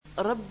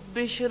رب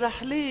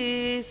اشرح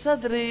لی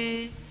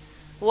صدری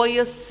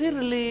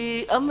ویسر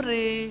لی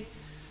امری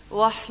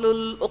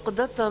واحلل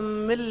عقدۃ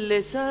من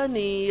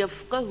لسانی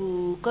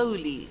یفقہوا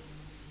قولی۔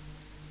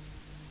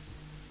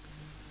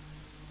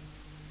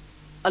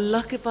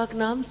 اللہ کے پاک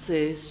نام سے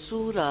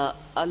سورہ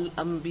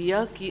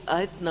الانبیاء کی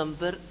آیت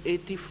نمبر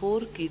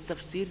 84 کی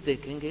تفسیر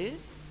دیکھیں گے۔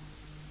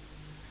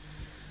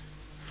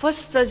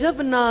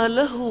 فاستجبنا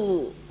له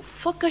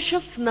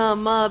فکشفنا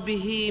ما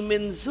به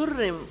من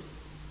ضر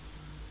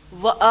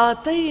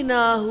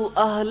وآتیناہ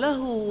اہلہ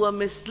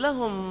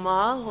ومثلہم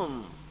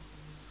معہم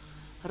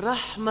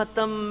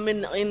رحمتا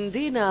من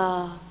عندنا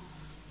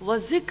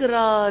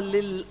وذکری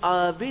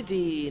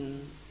للعابدین۔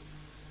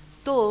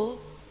 تو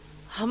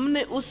ہم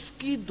نے اس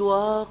کی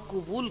دعا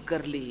قبول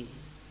کر لی،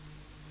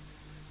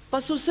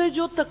 پس اسے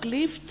جو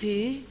تکلیف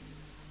تھی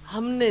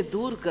ہم نے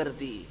دور کر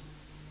دی،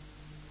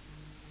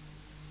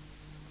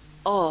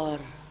 اور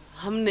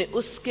ہم نے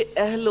اس کے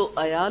اہل و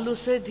عیال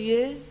اسے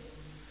دیے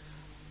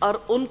اور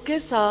ان کے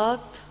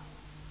ساتھ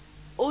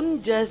ان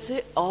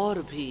جیسے اور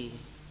بھی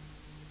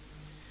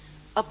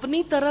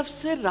اپنی طرف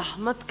سے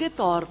رحمت کے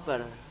طور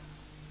پر،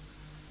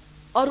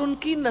 اور ان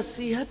کی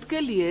نصیحت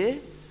کے لیے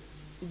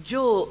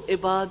جو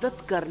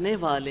عبادت کرنے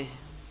والے ہیں۔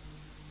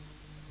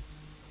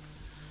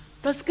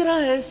 تذکرہ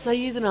ہے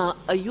سیدنا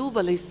ایوب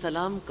علیہ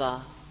السلام کا،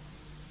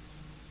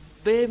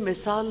 بے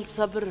مثال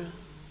صبر،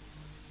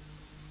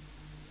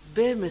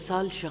 بے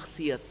مثال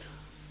شخصیت۔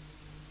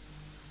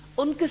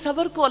 ان کے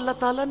صبر کو اللہ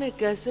تعالیٰ نے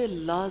کیسے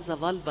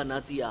لازوال بنا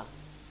دیا،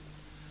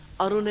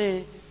 اور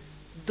انہیں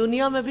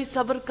دنیا میں بھی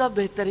صبر کا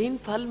بہترین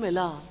پھل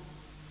ملا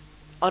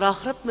اور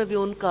آخرت میں بھی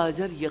ان کا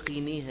اجر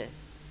یقینی ہے۔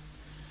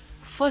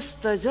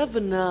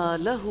 فاستجبنا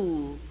لہ،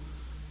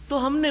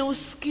 تو ہم نے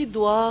اس کی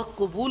دعا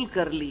قبول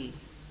کر لی۔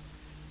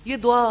 یہ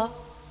دعا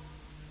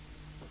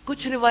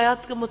کچھ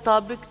روایات کے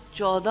مطابق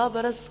 14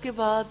 برس کے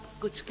بعد،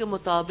 کچھ کے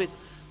مطابق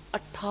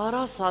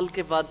 18 سال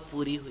کے بعد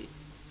پوری ہوئی۔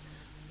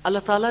 اللہ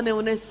تعالیٰ نے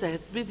انہیں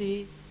صحت بھی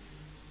دی،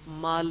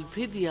 مال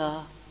بھی دیا،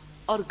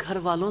 اور گھر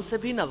والوں سے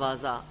بھی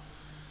نوازا۔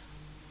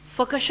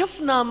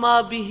 فکشفنا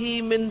ما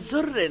به من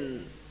ضر،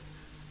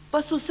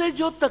 پس اسے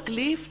جو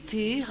تکلیف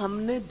تھی ہم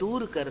نے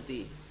دور کر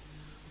دی۔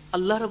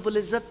 اللہ رب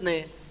العزت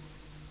نے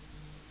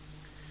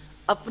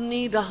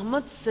اپنی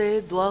رحمت سے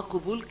دعا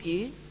قبول کی،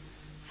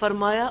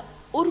 فرمایا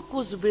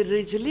ارکض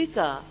برجلک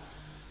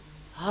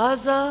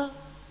ھذا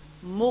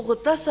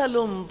مغتسل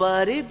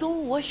بارد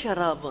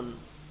وشراب،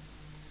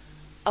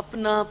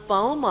 اپنا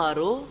پاؤں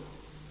مارو،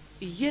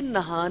 یہ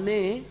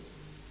نہانے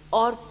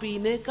اور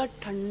پینے کا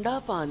ٹھنڈا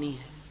پانی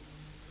ہے۔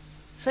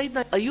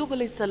 سیدنا ایوب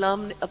علیہ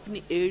السلام نے اپنی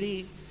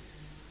ایڑی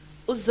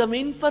اس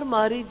زمین پر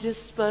ماری جس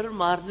پر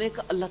مارنے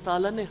کا اللہ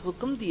تعالیٰ نے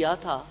حکم دیا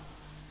تھا۔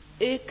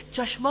 ایک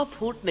چشمہ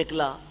پھوٹ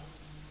نکلا،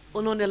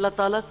 انہوں نے اللہ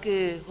تعالیٰ کے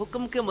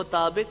حکم کے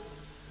مطابق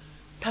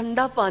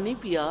ٹھنڈا پانی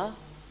پیا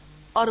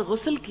اور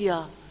غسل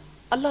کیا۔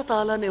 اللہ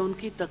تعالیٰ نے ان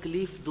کی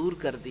تکلیف دور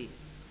کر دی،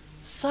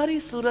 ساری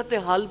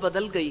صورتحال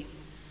بدل گئی۔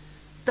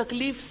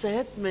 تکلیف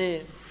صحت میں،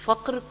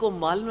 فقر کو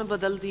مال میں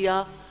بدل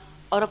دیا،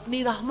 اور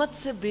اپنی رحمت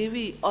سے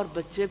بیوی اور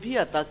بچے بھی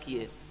عطا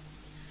کیے۔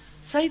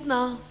 سیدنا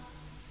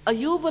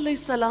ایوب علیہ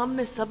السلام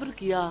نے صبر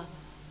کیا،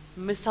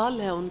 مثال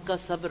ہے ان کا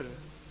صبر،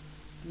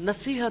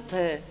 نصیحت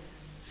ہے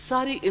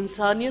ساری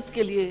انسانیت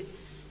کے لیے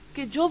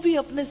کہ جو بھی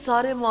اپنے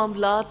سارے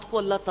معاملات کو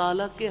اللہ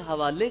تعالیٰ کے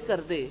حوالے کر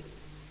دے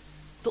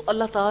تو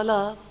اللہ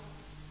تعالیٰ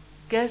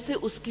کیسے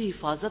اس کی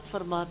حفاظت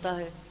فرماتا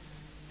ہے،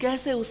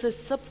 کیسے اسے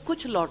سب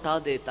کچھ لوٹا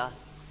دیتا ہے۔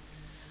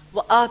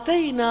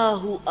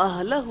 وَآتَيْنَاهُ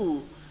أَهْلَهُ،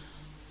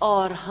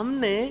 اور ہم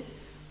نے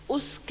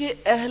اس کے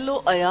اہل و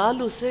عیال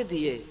اسے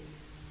دیے،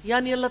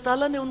 یعنی اللہ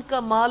تعالیٰ نے ان کا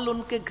مال،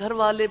 ان کے گھر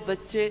والے،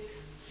 بچے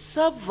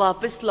سب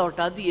واپس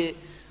لوٹا دیے۔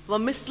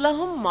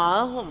 وَمِثْلَهُمْ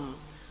مَعَهُمْ،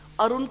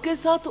 اور ان کے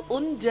ساتھ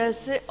ان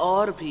جیسے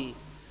اور بھی۔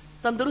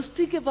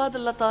 تندرستی کے بعد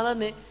اللہ تعالیٰ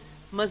نے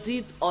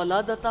مزید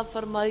اولاد عطا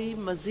فرمائی،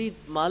 مزید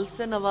مال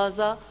سے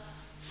نوازا۔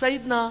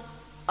 سیدنا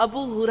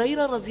ابو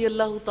ہریرہ رضی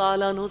اللہ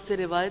تعالیٰ عنہ سے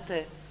روایت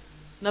ہے،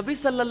 نبی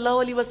صلی اللہ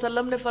علیہ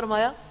وسلم نے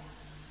فرمایا،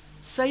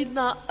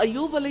 سیدنا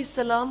ایوب علیہ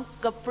السلام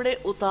کپڑے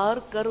اتار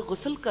کر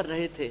غسل کر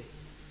رہے تھے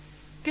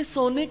کہ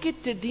سونے کی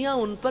ٹڈیاں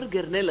ان پر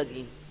گرنے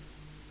لگیں۔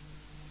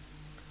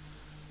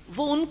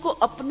 وہ ان کو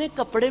اپنے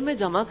کپڑے میں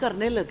جمع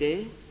کرنے لگے۔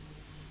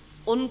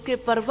 ان کے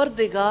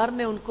پروردگار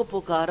نے ان کو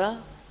پکارا،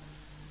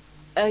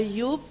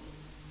 ایوب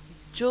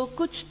جو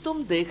کچھ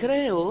تم دیکھ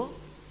رہے ہو،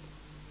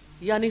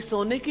 یعنی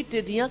سونے کی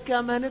ٹڈیاں، کیا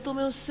میں نے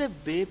تمہیں اس سے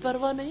بے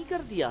پرواہ نہیں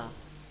کر دیا؟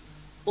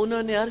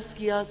 انہوں نے عرض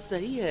کیا،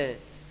 صحیح ہے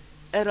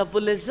اے رب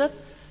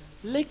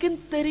العزت، لیکن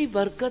تیری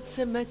برکت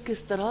سے میں کس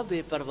طرح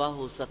بے پرواہ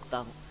ہو سکتا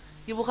ہوں۔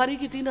 یہ بخاری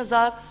کی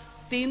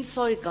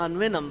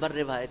 3391 نمبر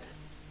روایت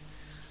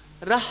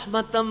ہے۔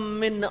 رحمتم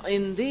من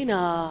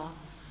عندنا،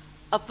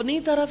 اپنی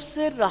طرف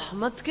سے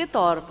رحمت کے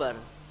طور پر۔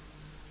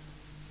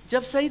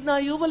 جب سیدنا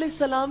ایوب علیہ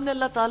السلام نے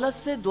اللہ تعالیٰ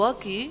سے دعا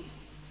کی،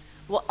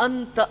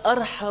 وَأَنْتَ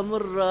أَرْحَمُ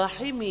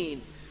الرَّاحِمِينَ،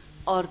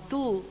 اور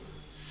تو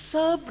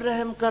سب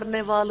رحم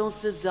کرنے والوں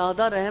سے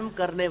زیادہ رحم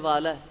کرنے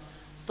والا ہے،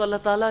 تو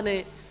اللہ تعالیٰ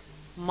نے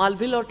مال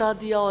بھی لوٹا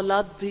دیا،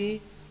 اولاد بھی،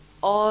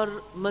 اور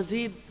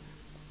مزید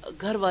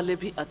گھر والے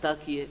بھی عطا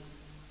کیے۔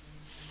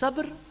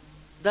 صبر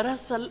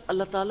دراصل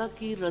اللہ تعالیٰ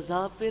کی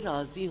رضا پہ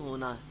راضی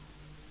ہونا ہے۔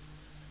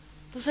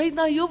 تو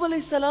سیدنا ایوب علیہ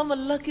السلام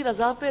اللہ کی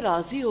رضا پہ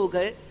راضی ہو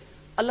گئے۔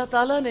 اللہ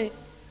تعالیٰ نے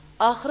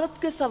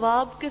آخرت کے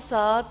ثواب کے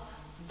ساتھ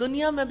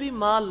دنیا میں بھی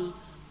مال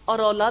اور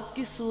اولاد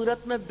کی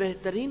صورت میں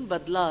بہترین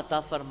بدلہ عطا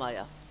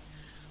فرمایا۔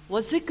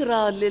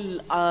 وَذِكْرَى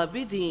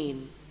لِلْعَابِدِينَ،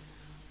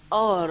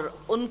 اور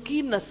ان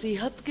کی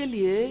نصیحت کے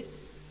لیے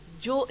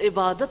جو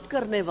عبادت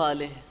کرنے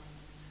والے ہیں۔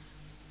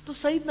 تو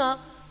سیدنا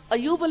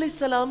ایوب علیہ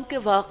السلام کے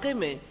واقعے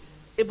میں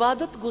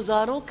عبادت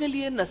گزاروں کے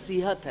لیے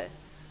نصیحت ہے،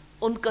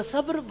 ان کا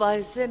صبر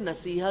باعث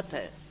نصیحت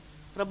ہے۔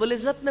 رب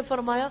العزت نے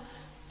فرمایا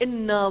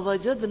اِنَّا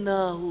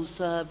وَجَدْنَاهُ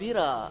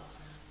صَابِرًا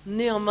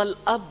نِعْمَ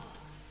الْعَبْدُ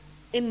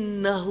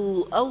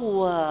إِنَّهُ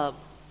أَوَّابٌ،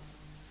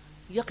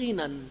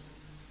 یقیناً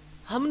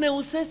ہم نے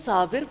اسے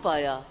صابر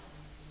پایا،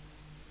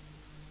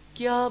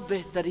 کیا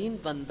بہترین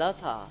بندہ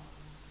تھا،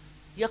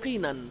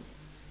 یقیناً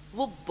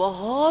وہ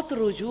بہت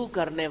رجوع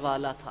کرنے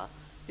والا تھا۔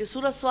 یہ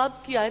سورہ صاد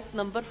کی آیت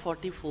نمبر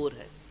 44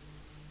 ہے۔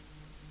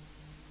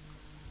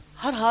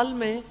 ہر حال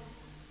میں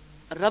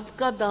رب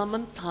کا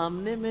دامن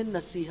تھامنے میں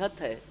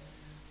نصیحت ہے،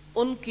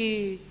 ان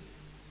کی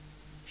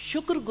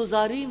شکر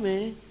گزاری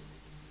میں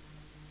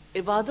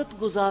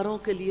عبادت گزاروں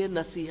کے لیے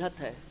نصیحت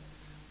ہے۔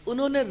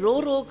 انہوں نے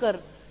رو رو کر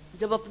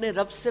جب اپنے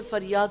رب سے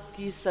فریاد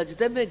کی،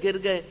 سجدے میں گر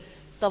گئے،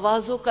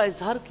 تواضع کا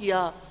اظہار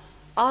کیا،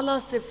 اعلیٰ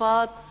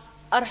صفات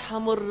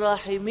ارحم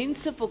الراحمین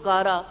سے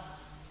پکارا،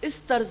 اس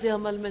طرز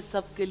عمل میں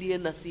سب کے لیے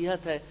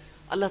نصیحت ہے۔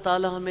 اللہ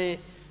تعالی ہمیں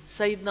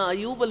سیدنا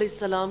ایوب علیہ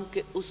السلام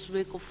کے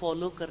اسوے کو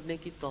فالو کرنے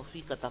کی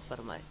توفیق عطا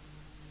فرمائے۔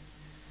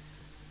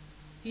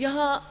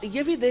 یہاں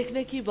یہ بھی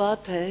دیکھنے کی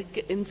بات ہے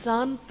کہ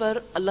انسان پر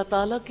اللہ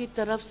تعالیٰ کی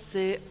طرف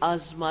سے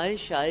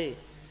آزمائش آئے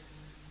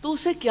تو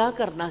اسے کیا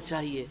کرنا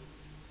چاہیے۔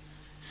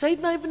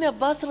 سیدنا ابن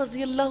عباس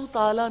رضی اللہ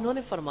تعالیٰ عنہ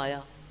نے فرمایا،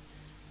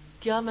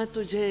 کیا میں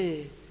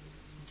تجھے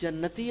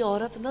جنتی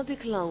عورت نہ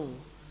دکھلاؤں؟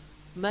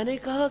 میں نے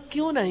کہا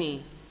کیوں نہیں،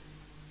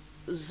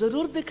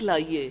 ضرور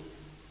دکھلائیے۔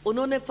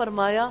 انہوں نے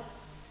فرمایا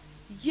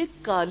یہ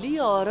کالی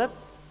عورت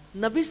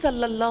نبی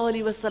صلی اللہ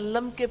علیہ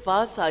وسلم کے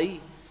پاس آئی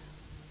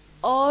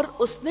اور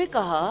اس نے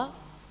کہا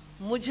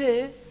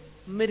مجھے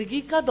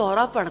مرگی کا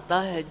دورہ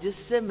پڑتا ہے جس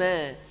سے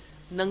میں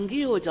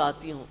ننگی ہو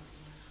جاتی ہوں،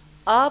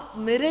 آپ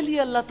میرے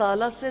لیے اللہ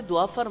تعالیٰ سے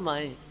دعا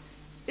فرمائیں،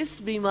 اس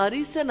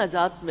بیماری سے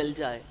نجات مل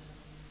جائے۔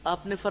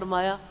 آپ نے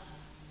فرمایا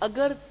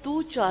اگر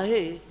تو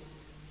چاہے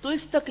تو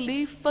اس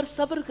تکلیف پر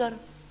صبر کر،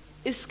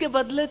 اس کے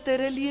بدلے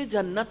تیرے لیے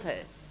جنت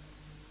ہے،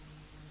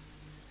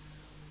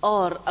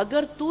 اور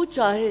اگر تو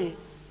چاہے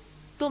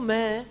تو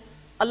میں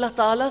اللہ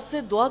تعالیٰ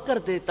سے دعا کر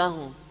دیتا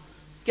ہوں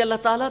کہ اللہ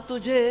تعالیٰ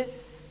تجھے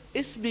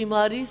اس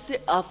بیماری سے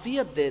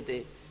عافیت دے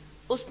دے۔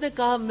 اس نے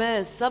کہا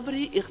میں صبر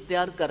ہی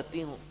اختیار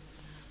کرتی ہوں،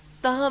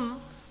 تاہم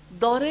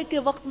دورے کے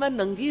وقت میں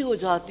ننگی ہو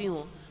جاتی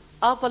ہوں،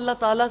 آپ اللہ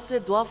تعالیٰ سے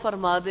دعا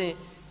فرما دیں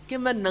کہ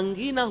میں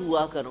ننگی نہ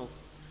ہوا کروں۔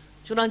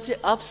 چنانچہ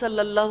آپ صلی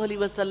اللہ علیہ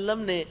وسلم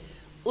نے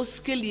اس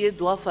کے لیے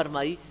دعا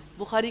فرمائی۔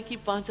 بخاری کی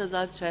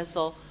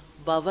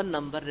 5652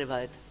 نمبر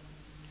روایت۔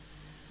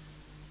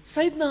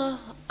 سیدنا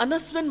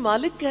انس بن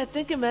مالک کہتے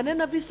ہیں کہ میں نے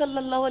نبی صلی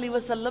اللہ علیہ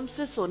وسلم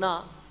سے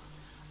سنا،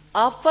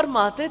 آپ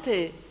فرماتے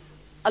تھے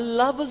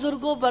اللہ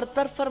بزرگوں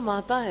برتر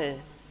فرماتا ہے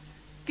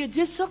کہ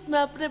جس وقت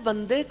میں اپنے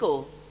بندے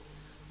کو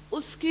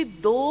اس کی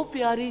دو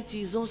پیاری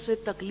چیزوں سے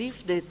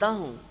تکلیف دیتا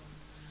ہوں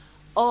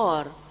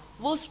اور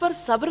وہ اس پر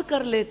صبر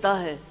کر لیتا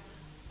ہے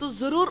تو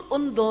ضرور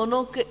ان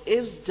دونوں کے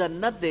عوض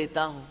جنت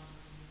دیتا ہوں۔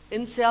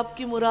 ان سے آپ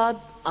کی مراد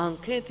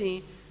آنکھیں تھیں۔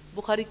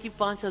 بخاری کی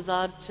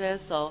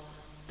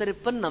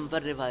 5653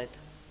 نمبر روایت۔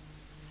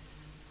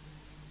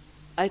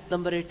 آیت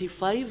نمبر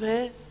 85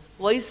 ہے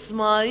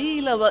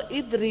وَإِسْمَاعِيلَ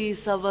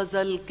وَإِدْرِيسَ وَذَا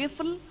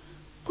الْكِفْلِ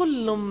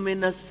كُلٌّ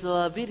مِّنَ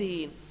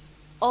الصَّابِرِينَ،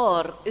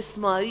 اور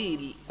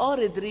اسماعیل اور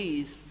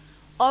ادریس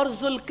اور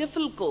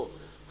ذوالکفل کو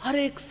ہر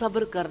ایک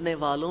صبر کرنے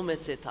والوں میں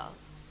سے تھا۔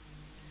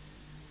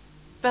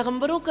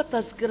 پیغمبروں کا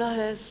تذکرہ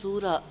ہے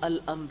سورہ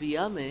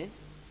الانبیاء میں،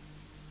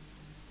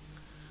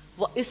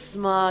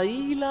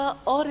 وَإِسْمَاعِيلَ،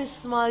 اور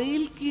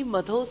اسماعیل کی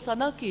مدح و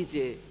ثنا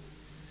کیجئے۔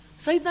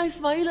 سیدنا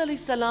اسماعیل علیہ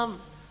السلام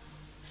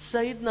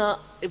سیدنا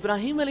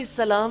ابراہیم علیہ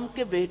السلام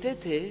کے بیٹے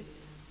تھے،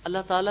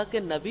 اللہ تعالیٰ کے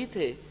نبی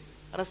تھے،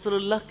 رسول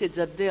اللہ کے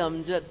جد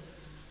امجد۔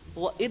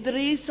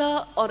 وَإِدْرِيسَ،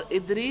 اور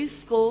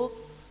ادریس کو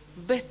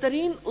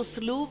بہترین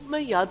اسلوب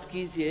میں یاد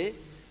کیجئے۔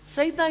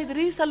 سیدنا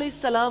ادریس علیہ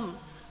السلام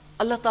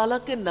اللہ تعالیٰ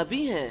کے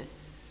نبی ہیں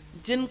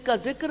جن کا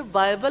ذکر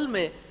بائبل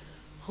میں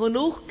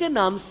ہنوخ کے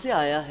نام سے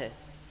آیا ہے۔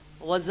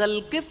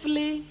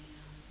 وَذَلْكِفْلِ،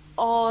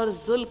 اور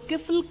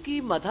ذوالکفل کی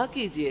مدح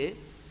کیجئے۔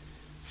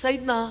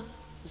 سیدنا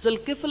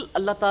ذوالکفل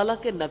اللہ تعالیٰ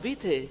کے نبی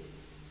تھے۔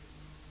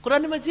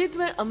 قرآن مجید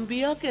میں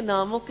انبیاء کے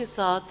ناموں کے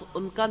ساتھ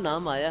ان کا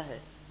نام آیا ہے،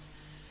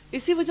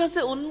 اسی وجہ سے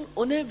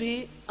انہیں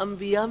بھی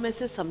انبیاء میں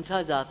سے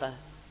سمجھا جاتا ہے۔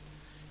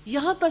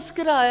 یہاں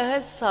تذکرہ آیا ہے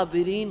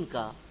صابرین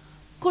کا،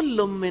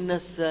 کل من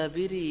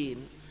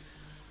الصابرین،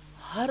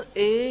 ہر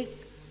ایک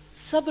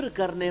صبر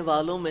کرنے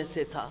والوں میں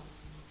سے تھا،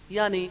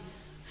 یعنی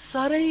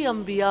سارے ہی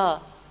انبیاء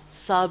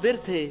صابر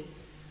تھے۔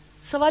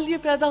 سوال یہ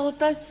پیدا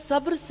ہوتا ہے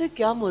صبر سے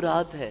کیا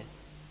مراد ہے؟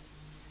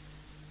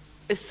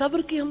 اس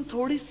صبر کی ہم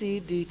تھوڑی سی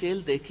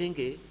ڈیٹیل دیکھیں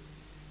گے۔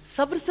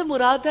 صبر سے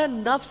مراد ہے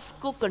نفس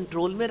کو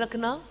کنٹرول میں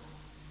رکھنا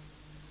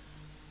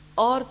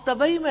اور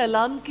طبعی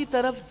میلان کی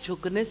طرف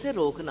جھکنے سے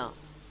روکنا۔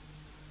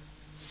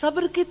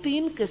 صبر کی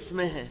 3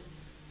 قسمیں ہیں۔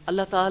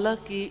 اللہ تعالیٰ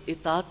کی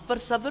اطاعت پر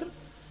صبر،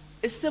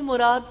 اس سے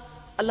مراد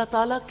اللہ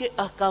تعالیٰ کے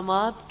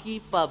احکامات کی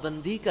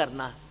پابندی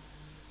کرنا ہے۔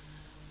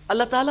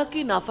 اللہ تعالیٰ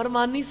کی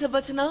نافرمانی سے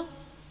بچنا،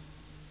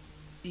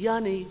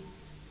 یعنی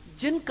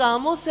جن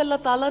کاموں سے اللہ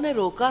تعالیٰ نے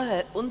روکا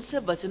ہے ان سے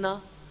بچنا،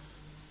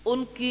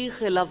 ان کی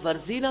خلاف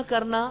ورزی نہ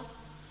کرنا،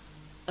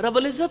 رب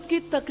العزت کی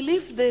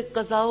تکلیف دہ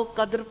قضاء و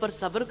قدر پر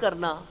صبر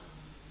کرنا۔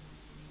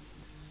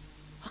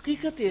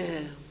 حقیقت یہ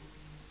ہے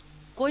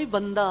کوئی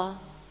بندہ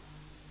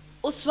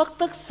اس وقت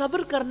تک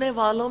صبر کرنے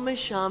والوں میں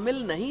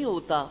شامل نہیں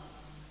ہوتا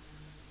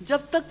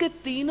جب تک کہ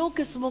تینوں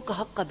قسموں کا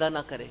حق ادا نہ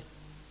کرے۔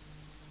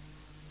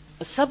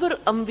 صبر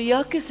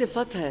انبیاء کی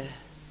صفت ہے۔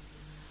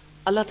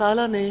 اللہ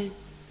تعالیٰ نے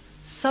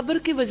صبر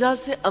کی وجہ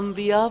سے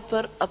انبیاء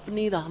پر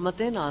اپنی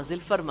رحمتیں نازل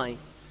فرمائیں،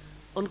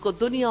 ان کو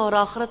دنیا اور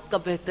آخرت کا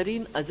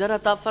بہترین اجر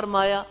عطا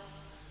فرمایا۔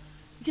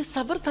 یہ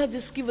صبر تھا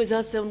جس کی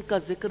وجہ سے ان کا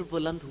ذکر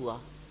بلند ہوا،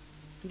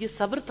 یہ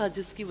صبر تھا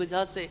جس کی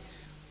وجہ سے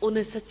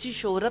انہیں سچی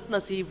شہرت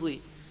نصیب ہوئی۔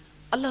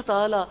 اللہ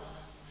تعالیٰ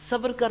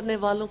صبر کرنے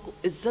والوں کو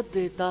عزت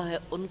دیتا ہے،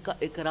 ان کا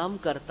اکرام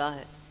کرتا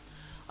ہے۔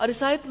 اور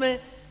اس آیت میں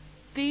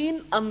 3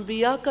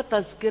 انبیاء کا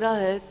تذکرہ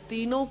ہے،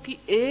 تینوں کی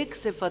ایک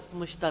صفت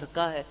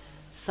مشترکہ ہے،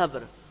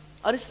 صبر۔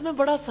 اور اس میں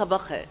بڑا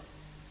سبق ہے،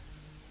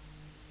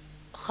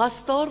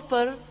 خاص طور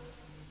پر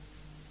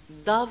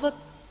دعوت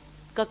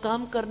کا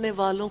کام کرنے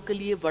والوں کے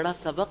لیے بڑا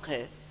سبق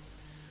ہے۔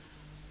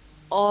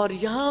 اور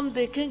یہاں ہم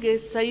دیکھیں گے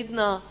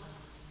سیدنا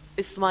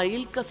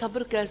اسماعیل کا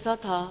صبر کیسا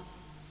تھا،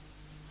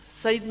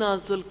 سیدنا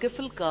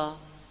ذوالکفل کا،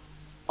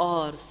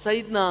 اور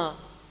سیدنا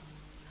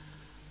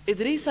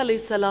ادریس علیہ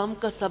السلام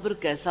کا صبر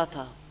کیسا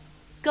تھا۔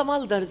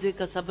 کمال درجے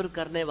کا صبر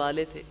کرنے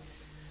والے تھے۔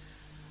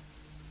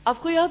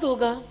 آپ کو یاد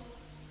ہوگا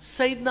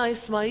سیدنا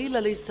اسماعیل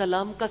علیہ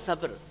السلام کا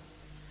صبر،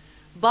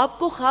 باپ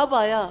کو خواب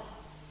آیا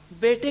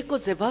بیٹے کو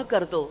ذبح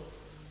کر دو،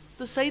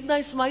 تو سیدنا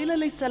اسماعیل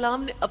علیہ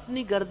السلام نے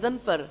اپنی گردن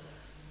پر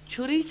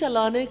چھری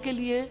چلانے کے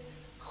لیے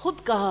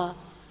خود کہا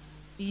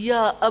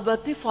یا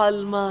ابت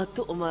افعل ما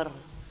تؤمر،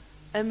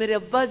 اے میرے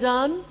ابا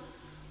جان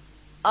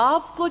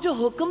آپ کو جو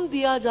حکم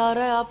دیا جا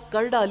رہا ہے آپ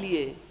کر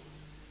ڈالیے،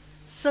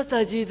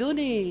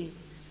 ستجدنی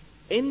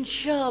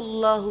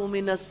انشاءاللہ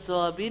من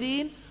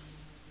الصابرین،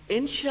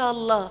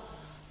 انشاءاللہ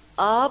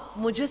آپ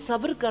مجھے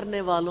صبر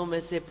کرنے والوں میں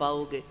سے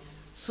پاؤ گے۔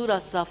 سورہ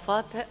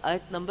صافات ہے،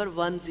 آیت نمبر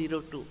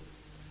 102،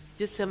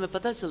 جس سے ہمیں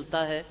پتہ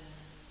چلتا ہے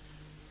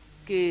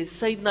کہ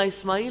سیدنا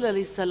اسماعیل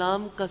علیہ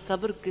السلام کا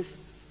صبر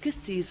کس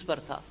چیز پر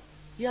تھا،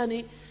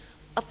 یعنی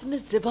اپنے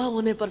ذبح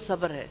ہونے پر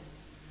صبر ہے،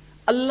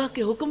 اللہ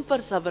کے حکم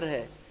پر صبر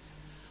ہے۔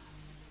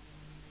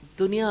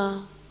 دنیا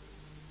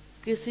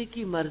کسی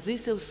کی مرضی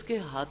سے اس کے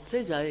ہاتھ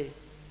سے جائے،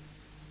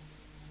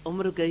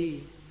 عمر گئی،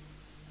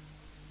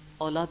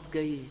 اولاد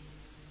گئی،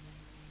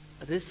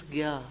 رزق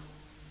گیا،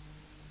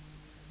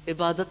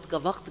 عبادت کا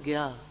وقت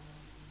گیا،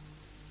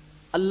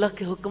 اللہ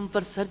کے حکم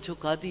پر سر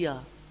جھکا دیا،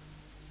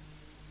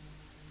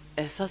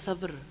 ایسا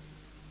صبر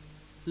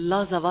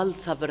لازوال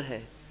صبر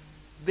ہے،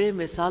 بے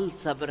مثال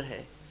صبر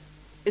ہے۔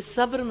 اس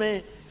صبر میں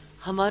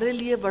ہمارے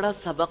لیے بڑا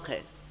سبق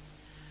ہے۔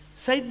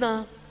 سیدنا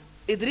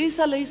ادریس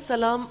علیہ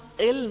السلام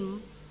علم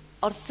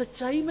اور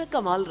سچائی میں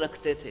کمال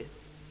رکھتے تھے۔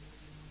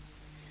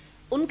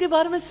 ان کے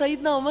بارے میں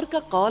سیدنا عمر کا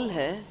قول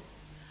ہے،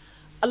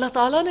 اللہ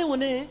تعالیٰ نے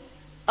انہیں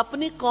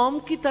اپنی قوم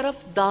کی طرف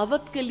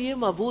دعوت کے لیے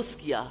مبعوث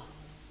کیا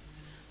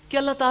کہ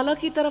اللہ تعالیٰ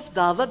کی طرف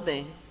دعوت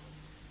دیں۔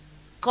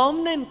 قوم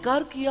نے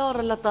انکار کیا اور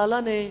اللہ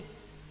تعالیٰ نے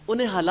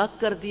انہیں ہلاک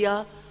کر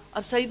دیا،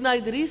 اور سیدنا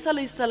ادریس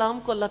علیہ السلام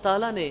کو اللہ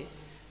تعالیٰ نے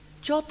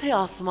 4تھے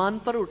آسمان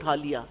پر اٹھا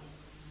لیا،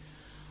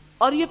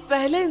 اور یہ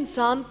پہلے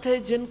انسان تھے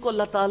جن کو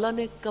اللہ تعالیٰ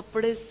نے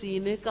کپڑے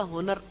سینے کا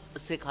ہنر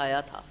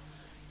سکھایا تھا،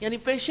 یعنی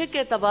پیشے کے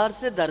اعتبار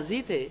سے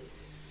درزی تھے۔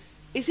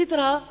 اسی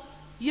طرح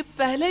یہ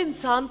پہلے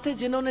انسان تھے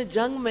جنہوں نے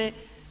جنگ میں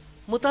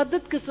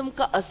متعدد قسم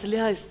کا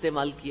اسلحہ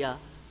استعمال کیا۔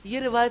 یہ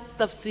روایت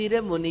تفسیر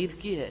منیر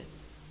کی ہے۔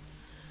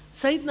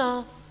 سیدنا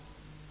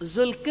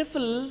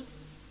ذوالکفل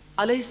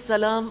علیہ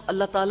السلام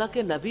اللہ تعالیٰ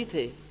کے نبی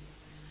تھے۔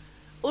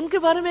 ان کے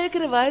بارے میں ایک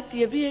روایت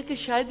یہ بھی ہے کہ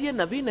شاید یہ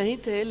نبی نہیں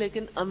تھے،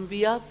 لیکن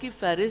انبیاء کی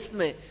فہرست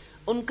میں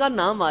ان کا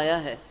نام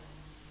آیا ہے۔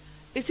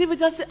 اسی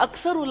وجہ سے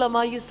اکثر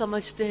علماء یہ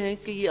سمجھتے ہیں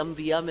کہ یہ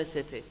انبیاء میں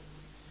سے تھے۔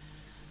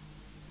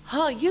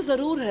 ہاں یہ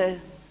ضرور ہے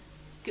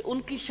کہ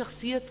ان کی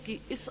شخصیت کی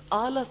اس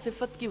اعلیٰ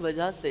صفت کی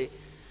وجہ سے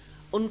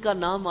ان کا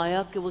نام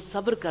آیا کہ وہ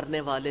صبر کرنے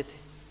والے تھے۔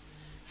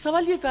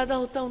 سوال یہ پیدا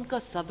ہوتا ہے ان کا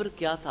صبر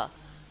کیا تھا؟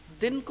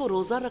 دن کو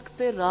روزہ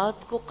رکھتے،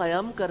 رات کو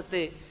قیام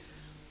کرتے،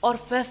 اور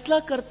فیصلہ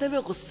کرتے ہوئے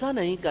غصہ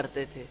نہیں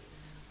کرتے تھے۔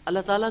 اللہ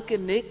تعالیٰ کے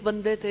نیک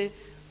بندے تھے،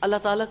 اللہ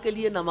تعالیٰ کے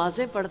لیے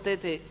نمازیں پڑھتے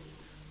تھے،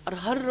 اور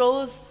ہر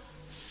روز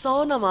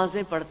 100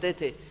 نمازیں پڑھتے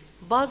تھے،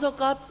 بعض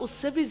اوقات اس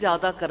سے بھی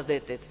زیادہ کر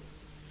دیتے تھے۔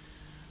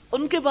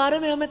 ان کے بارے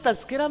میں ہمیں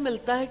تذکرہ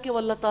ملتا ہے کہ وہ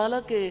اللہ تعالیٰ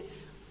کے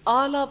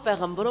اعلیٰ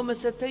پیغمبروں میں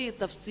سے تھے۔ یہ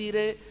تفسیر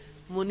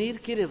منیر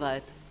کی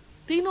روایت ہے۔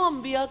 تینوں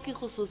انبیاء کی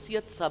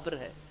خصوصیت صبر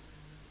ہے۔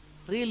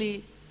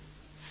 ریلی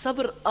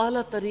صبر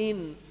اعلیٰ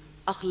ترین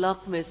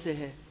اخلاق میں سے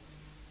ہے۔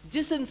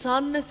 جس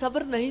انسان نے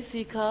صبر نہیں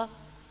سیکھا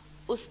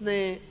اس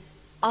نے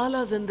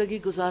اعلیٰ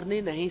زندگی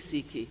گزارنی نہیں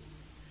سیکھی۔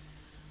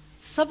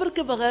 صبر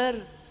کے بغیر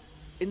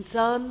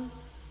انسان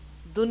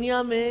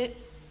دنیا میں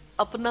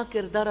اپنا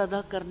کردار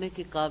ادا کرنے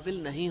کے قابل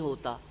نہیں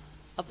ہوتا،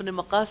 اپنے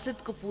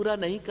مقاصد کو پورا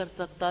نہیں کر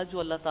سکتا جو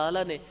اللہ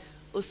تعالیٰ نے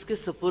اس کے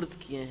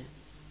سپرد کیے ہیں۔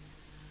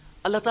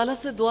 اللہ تعالیٰ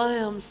سے دعا ہے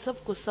ہم سب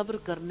کو صبر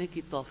کرنے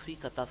کی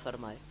توفیق عطا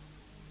فرمائے۔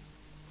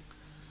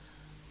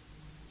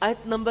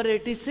 آیت نمبر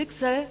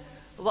 86 ہے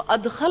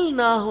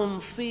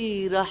وَأَدْخَلْنَاهُمْ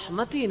فِي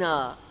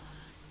رَحْمَتِنَا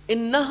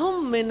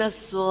إِنَّهُمْ مِنَ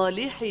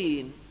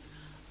الصَّالِحِينَ،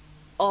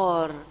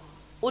 اور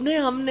انہیں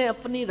ہم نے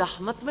اپنی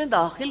رحمت میں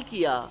داخل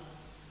کیا،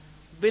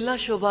 بلا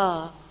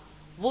شبہ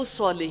وہ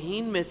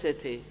صالحین میں سے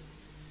تھے۔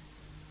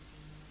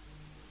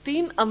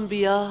 تین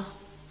انبیاء،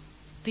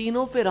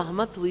 تینوں پہ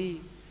رحمت ہوئی۔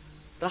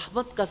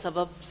 رحمت کا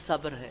سبب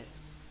صبر ہے۔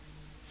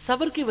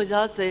 صبر کی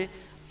وجہ سے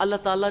اللہ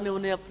تعالیٰ نے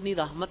انہیں اپنی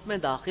رحمت میں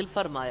داخل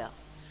فرمایا۔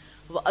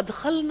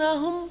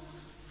 وَأَدْخَلْنَاهُمْ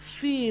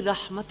فِي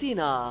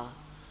رَحْمَتِنَا،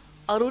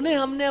 اور انہیں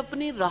ہم نے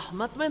اپنی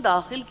رحمت میں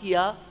داخل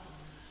کیا۔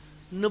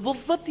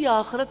 نبوت یا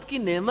آخرت کی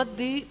نعمت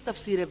دی،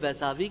 تفسیر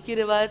بیضاوی کی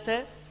روایت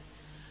ہے۔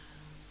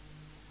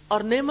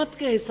 اور نعمت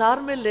کے حصار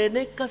میں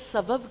لینے کا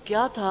سبب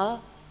کیا تھا؟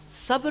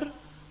 صبر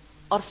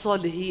اور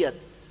صالحیت۔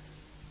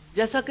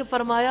 جیسا کہ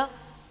فرمایا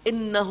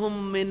انہم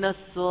من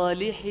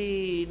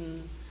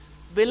الصالحین،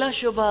 بلا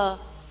شبہ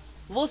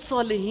وہ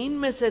صالحین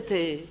میں سے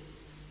تھے۔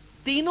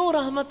 تینوں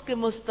رحمت کے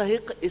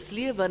مستحق اس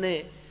لیے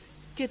بنے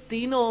کہ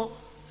تینوں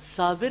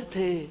صابر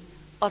تھے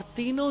اور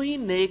تینوں ہی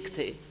نیک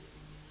تھے۔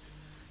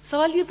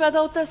 سوال یہ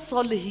پیدا ہوتا ہے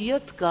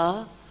صالحیت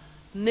کا،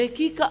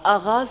 نیکی کا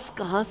آغاز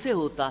کہاں سے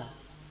ہوتا ہے؟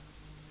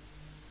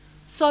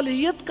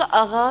 صالحیت کا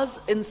آغاز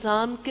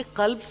انسان کے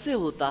قلب سے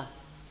ہوتا ہے،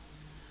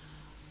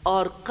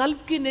 اور قلب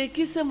کی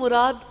نیکی سے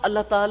مراد اللہ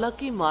تعالیٰ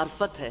کی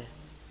معرفت ہے،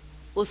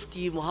 اس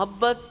کی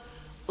محبت،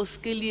 اس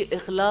کے لیے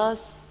اخلاص،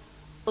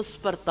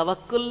 اس پر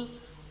توکل،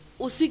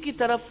 اسی کی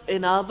طرف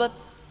انابت،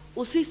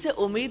 اسی سے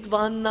امید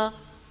باندھنا،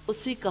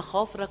 اسی کا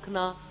خوف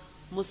رکھنا،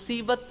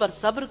 مصیبت پر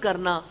صبر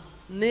کرنا،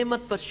 نعمت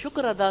پر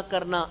شکر ادا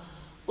کرنا،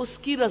 اس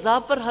کی رضا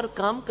پر ہر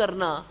کام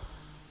کرنا،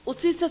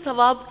 اسی سے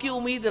ثواب کی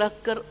امید رکھ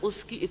کر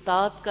اس کی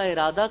اطاعت کا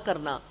ارادہ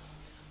کرنا،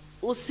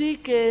 اسی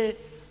کے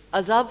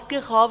عذاب کے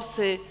خوف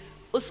سے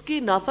اس کی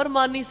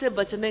نافرمانی سے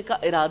بچنے کا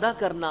ارادہ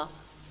کرنا،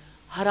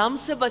 حرام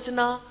سے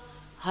بچنا،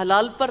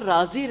 حلال پر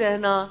راضی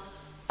رہنا،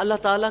 اللہ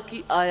تعالیٰ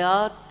کی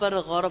آیات پر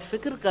غور و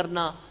فکر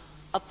کرنا،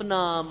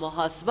 اپنا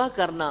محاسبہ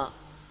کرنا،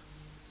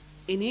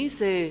 انہی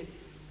سے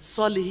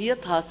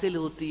صالحیت حاصل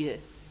ہوتی ہے۔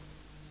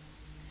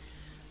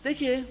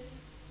 دیکھیے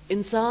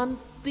انسان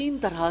تین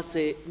طرح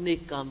سے نیک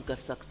کام کر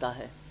سکتا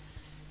ہے،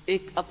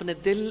 ایک اپنے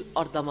دل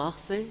اور دماغ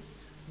سے،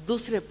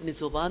 دوسرے اپنی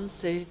زبان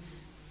سے،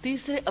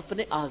 تیسرے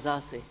اپنے اعضاء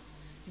سے۔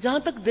 جہاں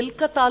تک دل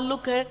کا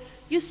تعلق ہے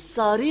یہ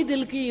ساری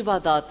دل کی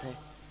عبادات ہے،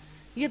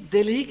 یہ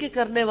دل ہی کے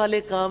کرنے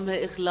والے کام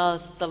ہے،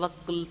 اخلاص،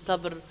 توکل،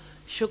 صبر،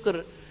 شکر۔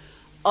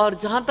 اور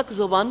جہاں تک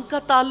زبان کا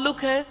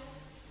تعلق ہے،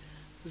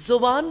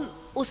 زبان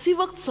اسی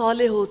وقت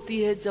صالح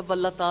ہوتی ہے جب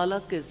اللہ تعالیٰ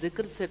کے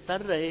ذکر سے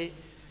تر رہے،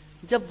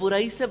 جب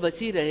برائی سے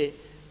بچی رہے،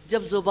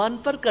 جب زبان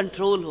پر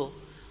کنٹرول ہو۔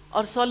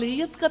 اور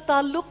صالحیت کا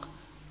تعلق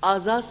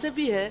اعضاء سے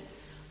بھی ہے،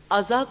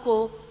 اعضاء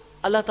کو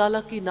اللہ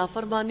تعالیٰ کی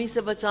نافرمانی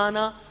سے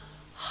بچانا،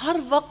 ہر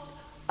وقت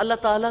اللہ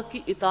تعالیٰ کی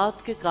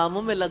اطاعت کے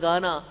کاموں میں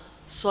لگانا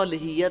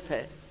صالحیت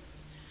ہے۔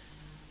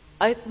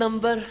 آیت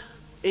نمبر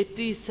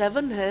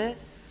 87 ہے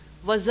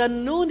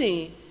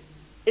وَظَنُّونِي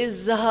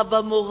إِذْ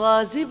ذَهَبَ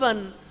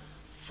مُغَاضِبًا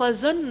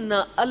فَظَنَّ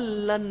أَن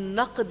لَّن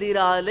نَّقْدِرَ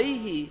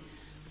عَلَيْهِ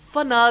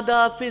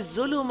فَنَادَىٰ فِي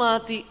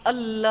الظُّلُمَاتِ أَن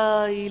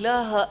لَّا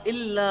إِلَٰهَ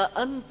إِلَّا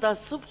أَنتَ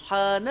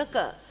سُبْحَانَكَ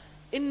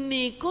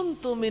إِنِّي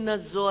كُنتُ مِنَ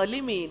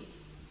الظَّالِمِينَ۔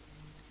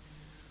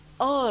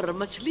 اور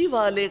مچھلی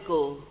والے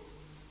کو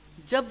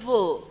جب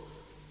وہ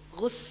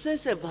غصے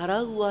سے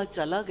بھرا ہوا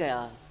چلا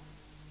گیا،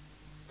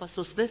 پس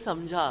اس نے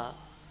سمجھا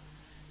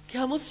کہ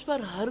ہم اس پر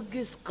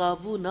ہرگز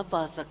قابو نہ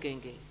پا سکیں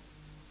گے،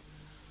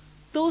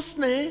 تو اس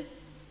نے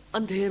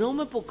اندھیروں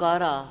میں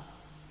پکارا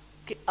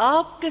کہ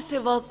آپ کے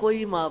سوا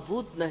کوئی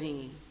معبود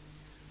نہیں،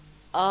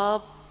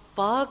 آپ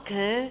پاک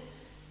ہیں،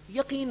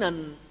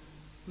 یقیناً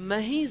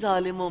میں ہی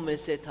ظالموں میں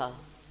سے تھا۔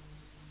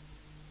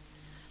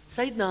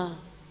 سیدنا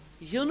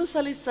یونس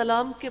علیہ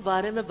السلام کے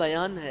بارے میں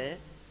بیان ہے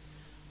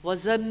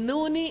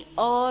وَظَنُّونِي،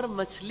 اور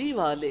مچھلی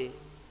والے،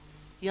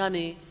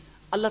 یعنی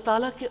اللہ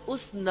تعالیٰ کے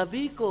اس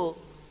نبی کو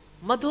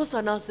مدح و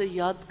ثنا سے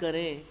یاد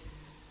کریں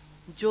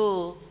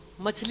جو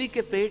مچھلی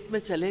کے پیٹ میں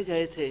چلے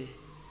گئے تھے۔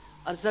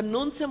 اور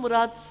ذنون سے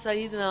مراد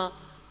سیدنا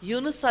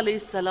یونس علیہ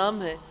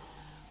السلام ہے۔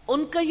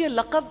 ان کا یہ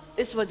لقب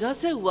اس وجہ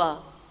سے ہوا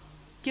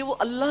کہ وہ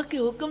اللہ کے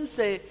حکم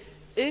سے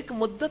ایک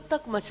مدت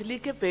تک مچھلی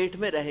کے پیٹ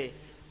میں رہے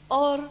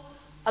اور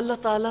اللہ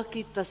تعالیٰ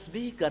کی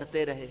تسبیح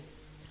کرتے رہے۔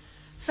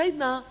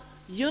 سیدنا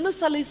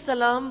یونس علیہ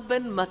السلام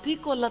بن متی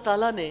کو اللہ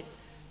تعالیٰ نے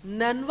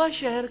نینوا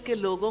شہر کے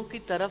لوگوں کی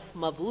طرف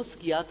مبعوث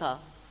کیا تھا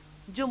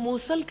جو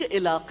موصل کے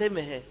علاقے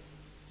میں ہے،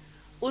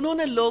 انہوں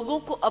نے لوگوں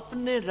کو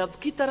اپنے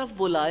رب کی طرف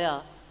بلایا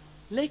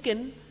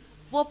لیکن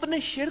وہ اپنے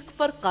شرک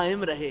پر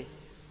قائم رہے۔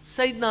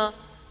 سیدنا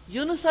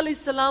یونس علیہ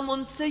السلام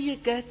ان سے یہ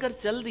کہہ کر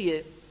چل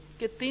دیے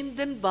کہ 3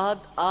 دن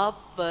بعد آپ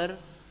پر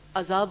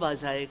عذاب آ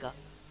جائے گا۔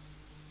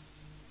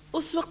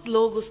 اس وقت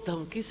لوگ اس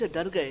دھمکی سے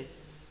ڈر گئے،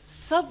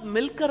 سب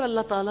مل کر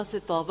اللہ تعالیٰ سے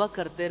توبہ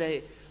کرتے رہے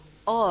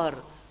اور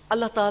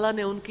اللہ تعالیٰ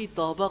نے ان کی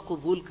توبہ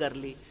قبول کر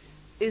لی۔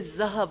 اذ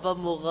ذہب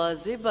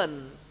مغاضبا،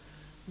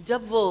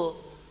 جب وہ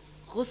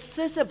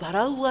غصے سے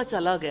بھرا ہوا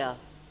چلا گیا۔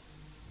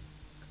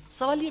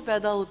 سوال یہ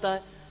پیدا ہوتا ہے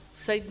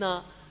سیدنا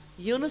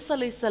یونس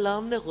علیہ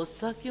السلام نے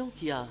غصہ کیوں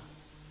کیا؟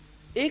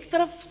 ایک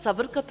طرف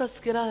صبر کا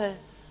تذکرہ ہے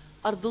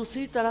اور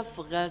دوسری طرف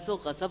غیظ و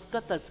غضب کا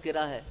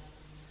تذکرہ ہے۔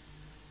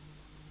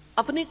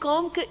 اپنی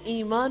قوم کے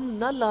ایمان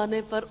نہ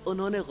لانے پر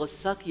انہوں نے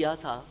غصہ کیا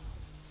تھا۔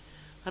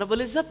 رب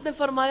العزت نے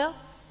فرمایا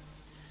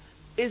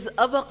اذ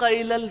ابق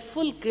الى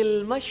الفلك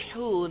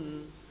المشحون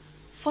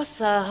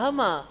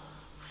فساہم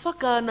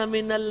فکان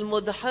من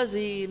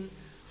المدحضین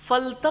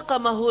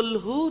فالتقمہ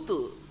الحوت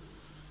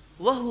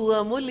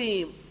وہو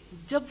ملیم،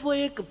 جب وہ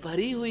ایک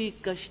بھری ہوئی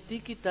کشتی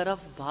کی طرف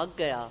بھاگ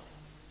گیا،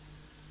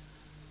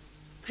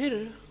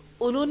 پھر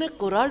انہوں نے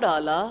قرع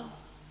ڈالا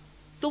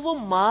تو وہ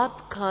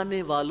مات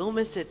کھانے والوں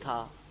میں سے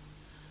تھا،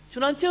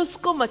 چنانچہ اس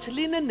کو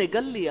مچھلی نے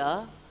نگل لیا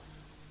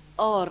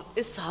اور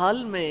اس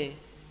حال میں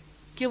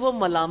کہ وہ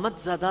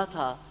ملامت زدہ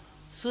تھا۔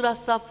 سورہ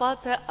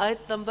صافات ہے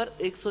آیت نمبر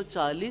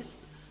 140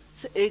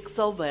 سے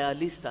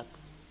 142 تک۔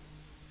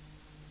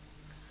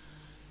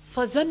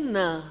 فظن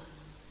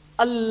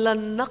ان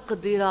لن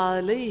نقدر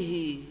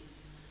علیہ،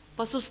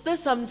 پس اس نے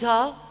سمجھا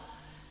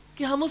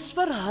کہ ہم اس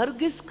پر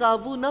ہرگز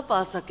قابو نہ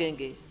پا سکیں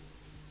گے۔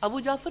 ابو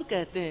جعفر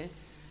کہتے ہیں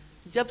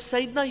جب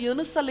سیدنا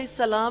یونس علیہ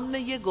السلام نے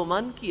یہ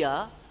گمان کیا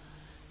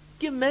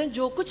کہ میں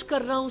جو کچھ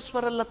کر رہا ہوں اس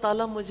پر اللہ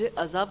تعالیٰ مجھے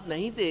عذاب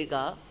نہیں دے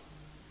گا،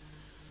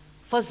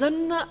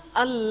 فظن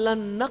ان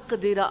لن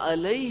نقدر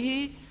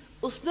علیہ،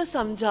 اس نے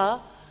سمجھا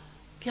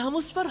کہ ہم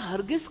اس پر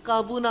ہرگز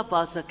قابو نہ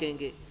پا سکیں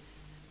گے۔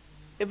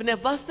 ابن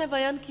عباس نے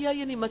بیان کیا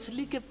یعنی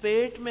مچھلی کے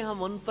پیٹ میں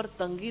ہم ان پر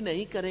تنگی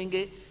نہیں کریں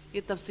گے،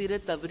 یہ تفسیر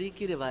تبری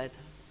کی روایت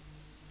ہے۔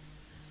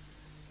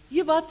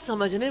 یہ بات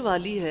سمجھنے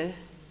والی ہے،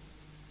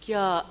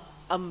 کیا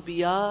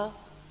انبیاء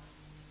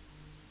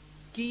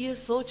کی یہ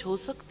سوچ ہو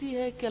سکتی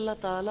ہے کہ اللہ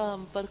تعالیٰ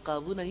ہم پر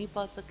قابو نہیں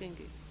پا سکیں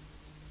گے؟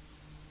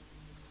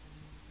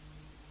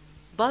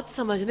 بات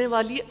سمجھنے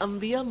والی،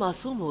 انبیاء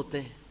معصوم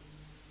ہوتے ہیں،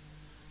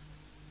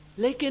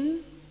 لیکن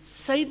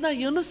سیدنا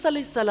یونس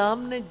علیہ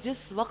السلام نے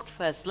جس وقت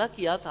فیصلہ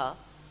کیا تھا،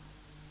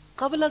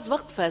 قبل از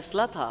وقت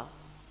فیصلہ تھا،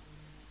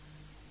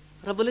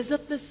 رب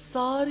العزت نے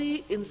ساری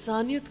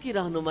انسانیت کی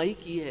رہنمائی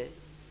کی ہے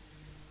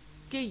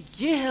کہ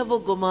یہ ہے وہ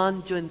گمان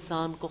جو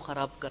انسان کو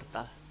خراب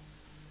کرتا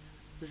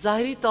ہے۔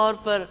 ظاہری طور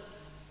پر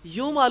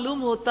یوں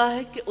معلوم ہوتا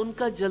ہے کہ ان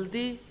کا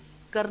جلدی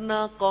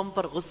کرنا، قوم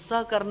پر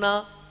غصہ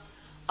کرنا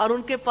اور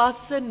ان کے پاس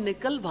سے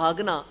نکل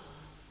بھاگنا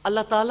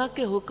اللہ تعالیٰ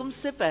کے حکم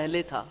سے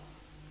پہلے تھا۔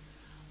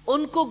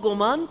 ان کو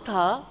گمان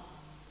تھا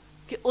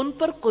کہ ان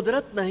پر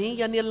قدرت نہیں،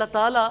 یعنی اللہ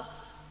تعالیٰ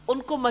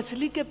ان کو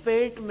مچھلی کے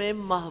پیٹ میں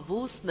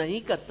محبوس نہیں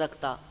کر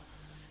سکتا،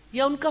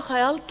 یا ان کا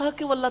خیال تھا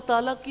کہ وہ اللہ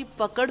تعالیٰ کی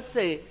پکڑ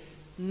سے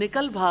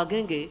نکل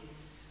بھاگیں گے،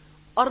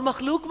 اور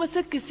مخلوق میں سے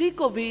کسی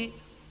کو بھی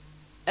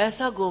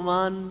ایسا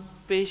گمان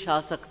پیش آ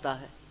سکتا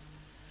ہے۔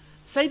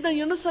 سیدنا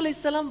یونس علیہ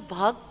السلام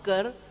بھاگ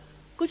کر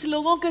کچھ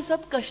لوگوں کے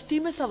ساتھ کشتی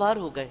میں سوار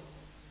ہو گئے۔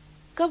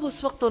 کب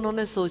اس وقت انہوں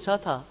نے سوچا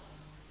تھا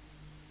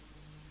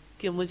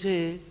کہ مجھے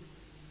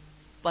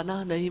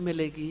پناہ نہیں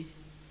ملے گی؟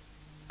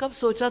 کب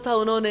سوچا تھا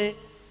انہوں نے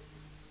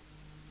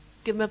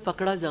کہ میں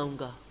پکڑا جاؤں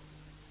گا؟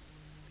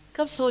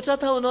 کب سوچا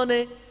تھا انہوں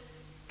نے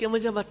کہ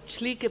مجھے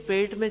مچھلی کے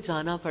پیٹ میں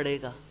جانا پڑے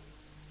گا؟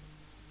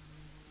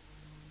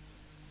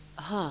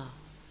 ہاں،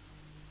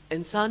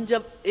 انسان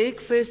جب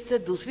ایک فیز سے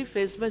دوسری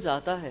فیز میں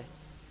جاتا ہے،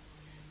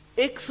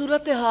 ایک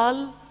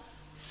صورتحال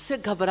سے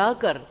گھبرا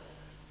کر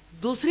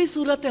دوسری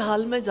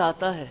صورتحال میں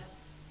جاتا ہے،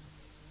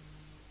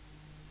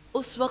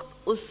 اس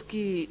وقت اس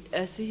کی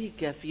ایسی ہی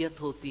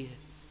کیفیت ہوتی ہے،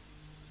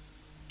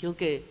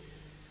 کیونکہ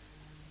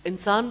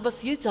انسان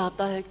بس یہ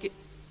چاہتا ہے کہ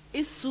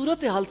اس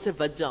صورتحال سے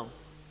بچ جاؤں،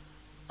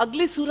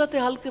 اگلی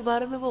صورتحال کے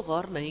بارے میں وہ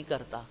غور نہیں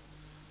کرتا۔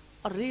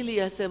 اور ریلی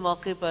ایسے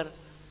موقع پر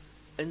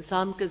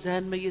انسان کے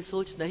ذہن میں یہ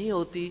سوچ نہیں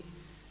ہوتی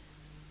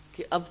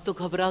کہ اب تو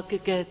گھبرا کے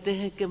کہتے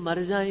ہیں کہ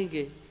مر جائیں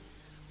گے،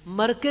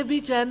 مر کے بھی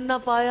چین نہ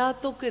پایا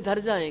تو کدھر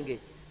جائیں گے،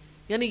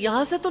 یعنی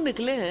یہاں سے تو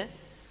نکلے ہیں،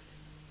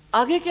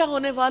 آگے کیا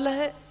ہونے والا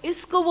ہے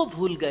اس کو وہ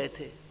بھول گئے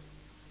تھے۔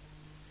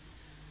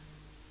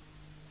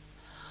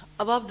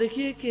 اب آپ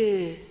دیکھیے کہ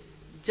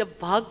جب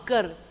بھاگ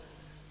کر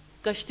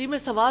کشتی میں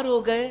سوار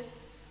ہو گئے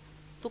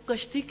تو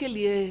کشتی کے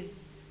لیے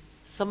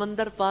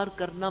سمندر پار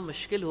کرنا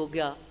مشکل ہو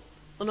گیا۔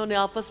 انہوں نے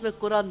آپس میں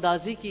قرعہ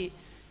اندازی کی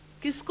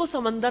کس کو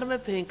سمندر میں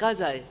پھینکا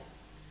جائے،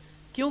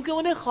 کیونکہ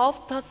انہیں خوف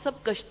تھا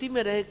سب کشتی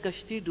میں رہے،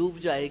 کشتی ڈوب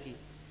جائے گی۔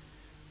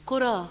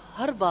 قرعہ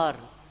ہر بار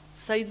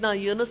سیدنا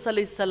یونس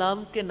علیہ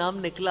السلام کے نام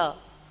نکلا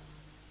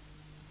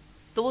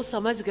تو وہ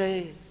سمجھ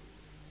گئے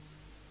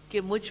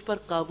کہ مجھ پر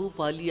قابو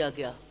پا لیا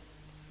گیا۔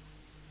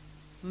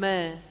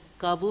 میں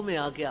قابو میں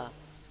آ گیا،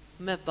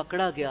 میں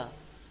پکڑا گیا،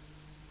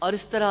 اور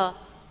اس طرح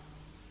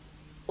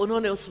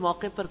انہوں نے اس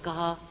موقع پر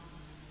کہا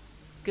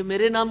کہ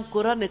میرے نام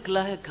قرہ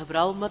نکلا ہے،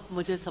 گھبراؤ مت،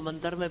 مجھے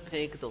سمندر میں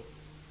پھینک دو۔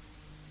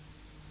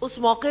 اس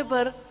موقع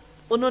پر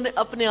انہوں نے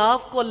اپنے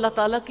آپ کو اللہ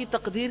تعالیٰ کی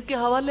تقدیر کے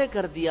حوالے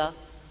کر دیا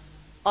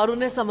اور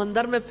انہیں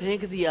سمندر میں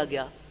پھینک دیا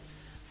گیا۔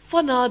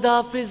 فنادا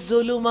فی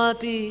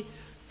الظلمات،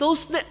 تو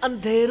اس نے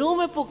اندھیروں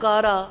میں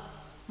پکارا،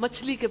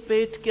 مچھلی کے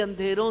پیٹ کے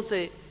اندھیروں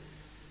سے۔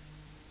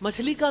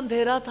 مچھلی کا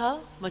اندھیرا تھا،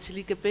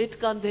 مچھلی کے پیٹ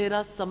کا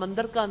اندھیرا،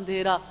 سمندر کا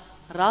اندھیرا،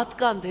 رات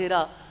کا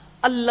اندھیرا۔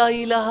 اللہ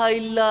الہ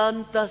الا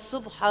انت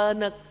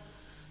سبحانک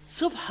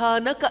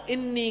سبحانک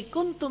انی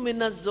کنت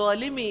من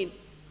الظالمین،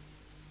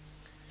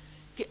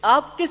 کہ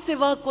آپ کے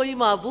سوا کوئی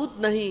معبود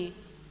نہیں،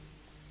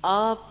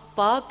 آپ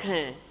پاک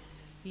ہیں،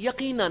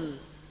 یقیناً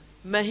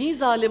میں ہی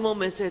ظالموں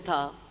میں سے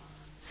تھا۔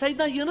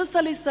 سیدنا یونس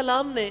علیہ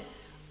السلام نے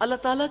اللہ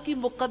تعالیٰ کی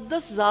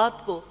مقدس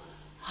ذات کو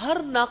ہر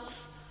نقص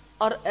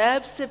اور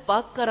عیب سے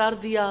پاک قرار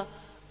دیا،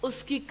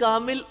 اس کی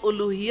کامل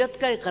الوہیت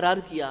کا اقرار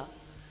کیا۔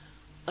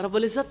 رب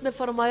العزت نے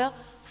فرمایا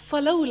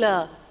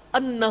فلولا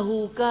انہ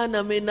کان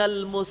من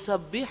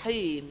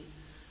المسبحین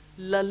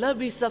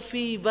للبث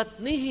فی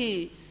بطنہ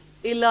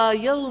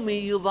الی یوم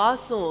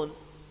یبعثون،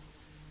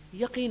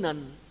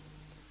 یقیناً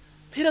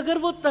پھر اگر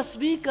وہ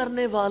تسبیح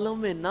کرنے والوں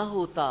میں نہ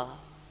ہوتا،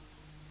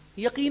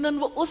 یقیناً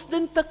وہ اس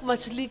دن تک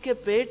مچھلی کے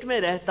پیٹ میں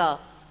رہتا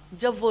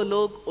جب وہ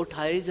لوگ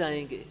اٹھائے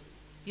جائیں گے۔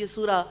 یہ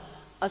سورہ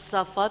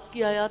الصافات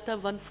کی آیات ہے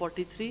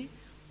 143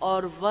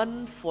 اور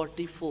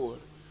 144۔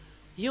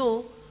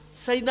 یوں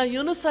سیدنا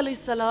یونس علیہ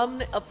السلام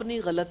نے اپنی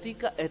غلطی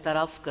کا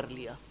اعتراف کر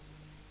لیا۔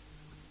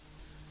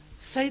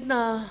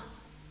 سیدنا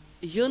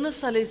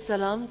یونس علیہ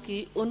السلام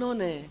کی انہوں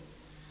نے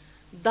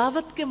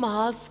دعوت کے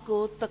محاذ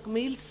کو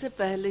تکمیل سے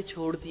پہلے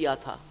چھوڑ دیا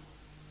تھا۔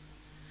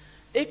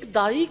 ایک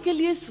داعی کے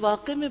لیے اس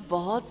واقعے میں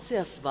بہت سے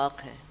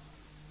اسباق ہیں۔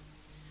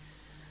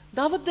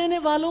 دعوت دینے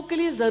والوں کے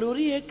لیے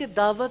ضروری ہے کہ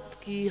دعوت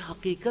کی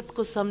حقیقت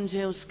کو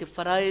سمجھیں، اس کے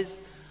فرائض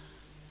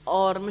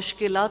اور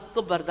مشکلات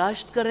کو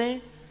برداشت کریں،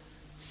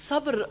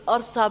 صبر اور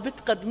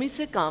ثابت قدمی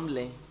سے کام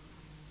لیں۔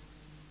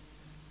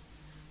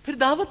 پھر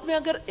دعوت میں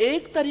اگر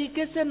ایک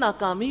طریقے سے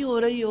ناکامی ہو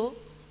رہی ہو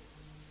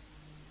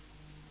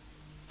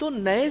تو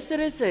نئے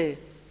سرے سے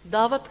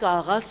دعوت کا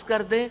آغاز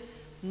کر دیں،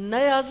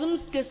 نئے عزم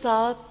کے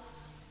ساتھ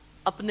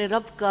اپنے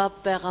رب کا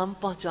پیغام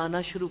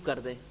پہنچانا شروع کر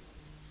دیں۔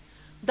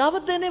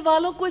 دعوت دینے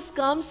والوں کو اس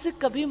کام سے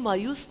کبھی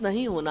مایوس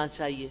نہیں ہونا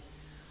چاہیے۔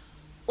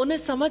 انہیں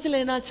سمجھ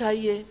لینا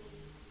چاہیے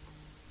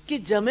کہ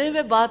جمے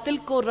ہوئے باطل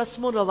کو،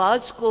 رسم و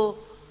رواج کو،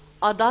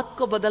 عادات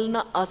کو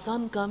بدلنا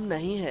آسان کام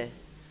نہیں ہے۔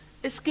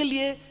 اس کے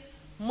لیے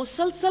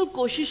مسلسل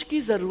کوشش کی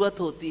ضرورت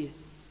ہوتی ہے۔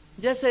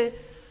 جیسے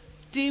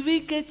ٹی وی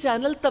کے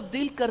چینل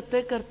تبدیل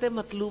کرتے کرتے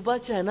مطلوبہ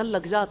چینل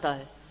لگ جاتا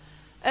ہے،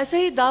 ایسے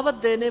ہی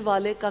دعوت دینے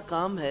والے کا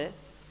کام ہے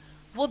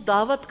وہ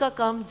دعوت کا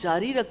کام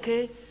جاری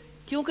رکھے،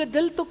 کیونکہ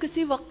دل تو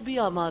کسی وقت بھی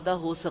آمادہ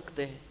ہو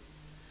سکتے ہیں،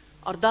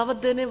 اور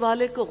دعوت دینے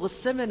والے کو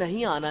غصے میں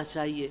نہیں آنا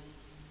چاہیے۔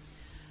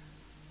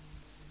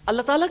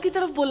 اللہ تعالیٰ کی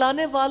طرف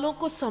بلانے والوں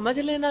کو سمجھ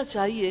لینا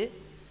چاہیے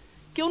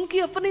کہ ان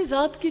کی اپنی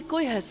ذات کی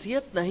کوئی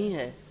حیثیت نہیں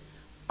ہے۔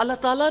 اللہ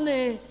تعالیٰ نے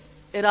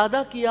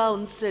ارادہ کیا،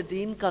 ان سے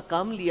دین کا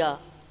کام لیا،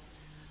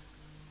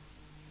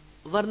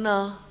 ورنہ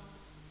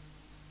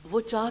وہ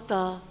چاہتا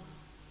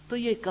تو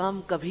یہ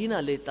کام کبھی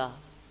نہ لیتا۔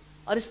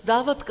 اور اس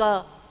دعوت کا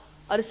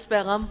اور اس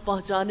پیغام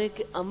پہنچانے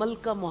کے عمل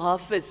کا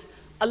محافظ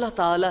اللہ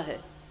تعالیٰ ہے،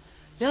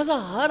 لہذا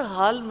ہر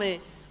حال میں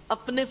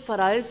اپنے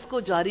فرائض کو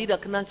جاری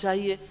رکھنا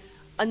چاہیے،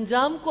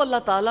 انجام کو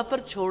اللہ تعالیٰ پر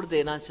چھوڑ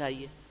دینا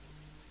چاہیے۔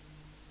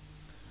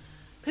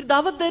 پھر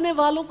دعوت دینے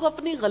والوں کو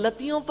اپنی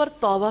غلطیوں پر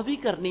توبہ بھی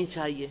کرنی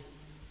چاہیے۔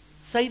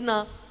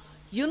 سیدنا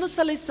یونس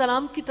علیہ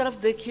السلام کی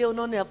طرف دیکھیے،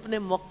 انہوں نے اپنے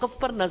موقف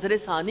پر نظر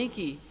ثانی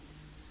کی۔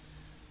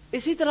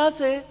 اسی طرح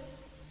سے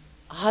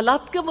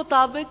حالات کے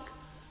مطابق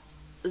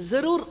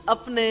ضرور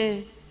اپنے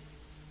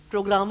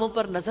پروگراموں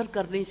پر نظر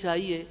کرنی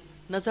چاہیے،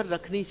 نظر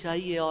رکھنی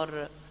چاہیے، اور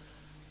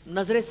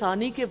نظر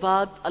ثانی کے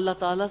بعد اللہ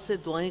تعالیٰ سے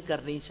دعائیں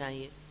کرنی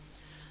چاہیے۔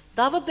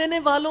 دعوت دینے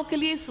والوں کے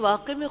لیے اس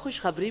واقعے میں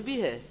خوشخبری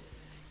بھی ہے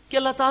کہ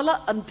اللہ تعالیٰ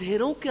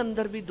اندھیروں کے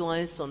اندر بھی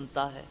دعائیں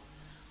سنتا ہے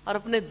اور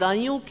اپنے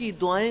دائیوں کی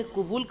دعائیں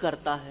قبول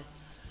کرتا ہے۔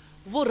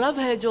 وہ رب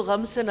ہے جو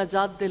غم سے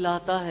نجات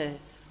دلاتا ہے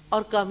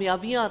اور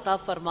کامیابیاں عطا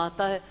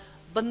فرماتا ہے۔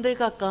 بندے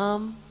کا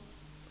کام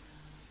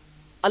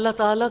اللہ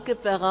تعالیٰ کے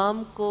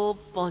پیغام کو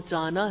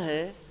پہنچانا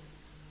ہے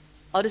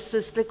اور اس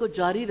سلسلے کو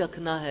جاری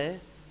رکھنا ہے۔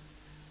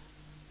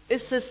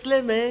 اس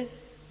سلسلے میں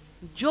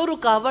جو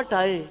رکاوٹ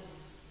آئے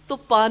تو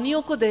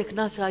پانیوں کو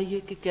دیکھنا چاہیے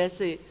کہ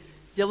کیسے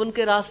جب ان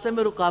کے راستے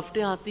میں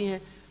رکاوٹیں آتی ہیں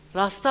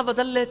راستہ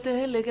بدل لیتے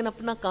ہیں لیکن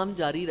اپنا کام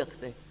جاری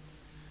رکھتے ہیں۔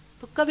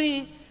 تو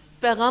کبھی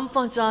پیغام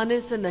پہنچانے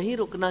سے نہیں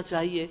رکنا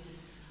چاہیے۔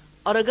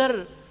 اور اگر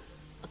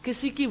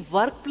کسی کی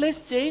ورک پلیس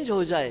چینج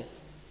ہو جائے،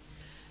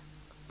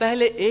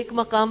 پہلے ایک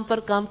مقام پر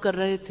کام کر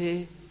رہے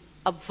تھے،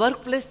 اب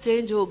ورک پلیس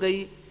چینج ہو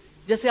گئی،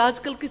 جیسے آج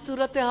کل کی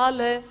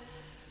صورتحال ہے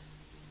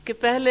کہ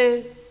پہلے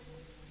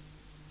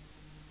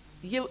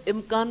یہ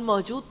امکان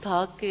موجود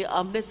تھا کہ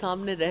آمنے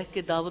سامنے رہ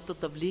کے دعوت و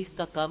تبلیغ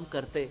کا کام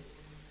کرتے،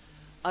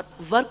 اور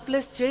ورک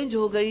پلیس چینج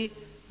ہو گئی،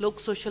 لوگ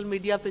سوشل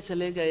میڈیا پہ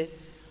چلے گئے،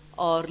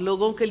 اور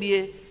لوگوں کے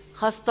لیے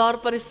خاص طور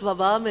پر اس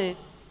وبا میں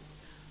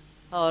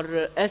اور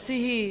ایسی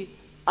ہی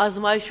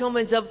آزمائشوں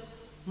میں جب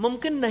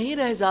ممکن نہیں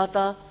رہ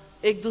جاتا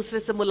ایک دوسرے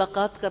سے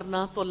ملاقات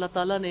کرنا، تو اللہ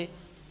تعالیٰ نے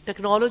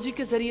ٹیکنالوجی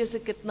کے ذریعے سے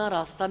کتنا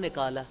راستہ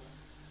نکالا.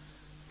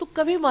 تو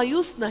کبھی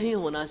مایوس نہیں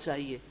ہونا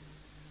چاہیے.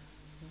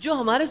 جو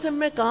ہمارے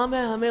ذمہ کام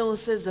ہے ہمیں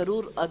اسے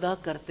ضرور ادا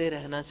کرتے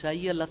رہنا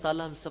چاہیے. اللہ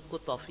تعالیٰ ہم سب کو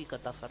توفیق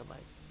عطا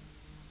فرمائے.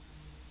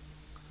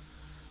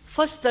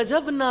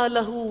 فَاسْتَجَبْنَا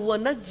لَهُ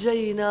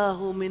وَنَجَّيْنَاهُ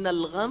مِنَ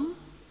الْغَمِّ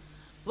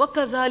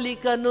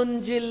وَكَذَلِكَ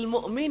نُنْجِي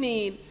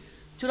الْمُؤْمِنِينَ.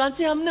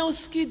 چنانچہ ہم نے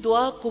اس کی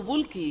دعا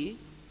قبول کی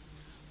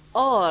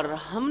اور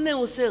ہم نے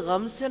اسے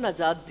غم سے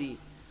نجات دی،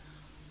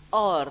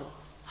 اور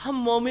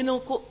ہم مومنوں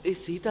کو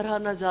اسی طرح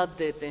نجات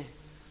دیتے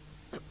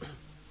ہیں.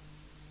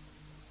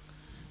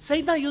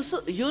 سیدنا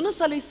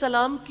یونس علیہ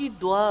السلام کی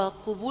دعا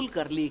قبول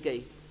کر لی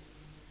گئی.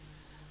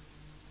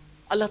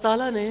 اللہ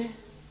تعالیٰ نے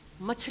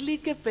مچھلی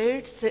کے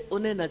پیٹ سے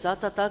انہیں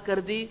نجات عطا کر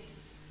دی،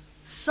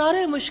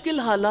 سارے مشکل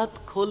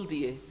حالات کھول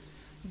دیے.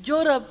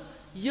 جو رب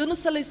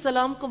یونس علیہ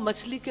السلام کو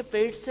مچھلی کے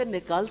پیٹ سے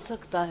نکال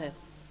سکتا ہے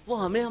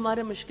وہ ہمیں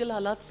ہمارے مشکل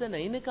حالات سے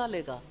نہیں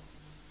نکالے گا.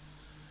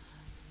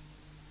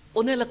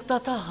 انہیں لگتا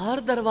تھا ہر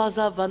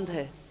دروازہ بند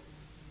ہے،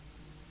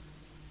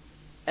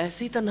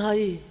 ایسی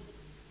تنہائی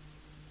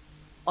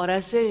اور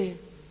ایسے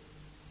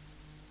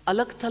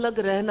الگ تھلگ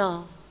رہنا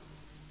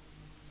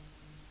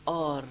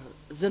اور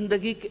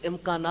زندگی کے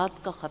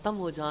امکانات کا ختم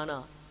ہو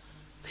جانا،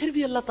 پھر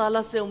بھی اللہ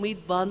تعالیٰ سے امید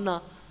باندھنا،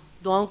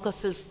 دعاؤں کا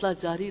سلسلہ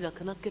جاری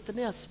رکھنا،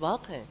 کتنے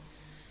اسباق ہیں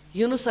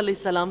یونس علیہ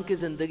السلام کی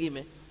زندگی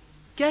میں.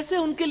 کیسے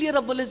ان کے لیے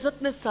رب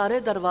العزت نے سارے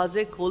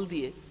دروازے کھول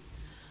دیے.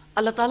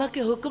 اللہ تعالیٰ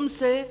کے حکم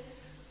سے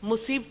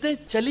مصیبتیں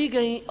چلی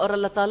گئیں اور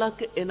اللہ تعالیٰ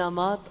کے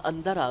انعامات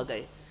اندر آ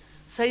گئے.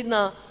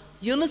 سیدنا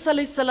یونس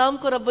علیہ السلام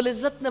کو رب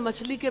العزت نے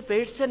مچھلی کے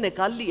پیٹ سے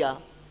نکال لیا.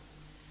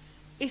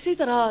 اسی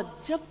طرح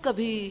جب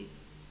کبھی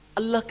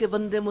اللہ کے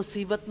بندے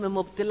مصیبت میں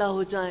مبتلا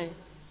ہو جائیں،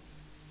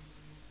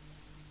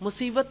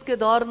 مصیبت کے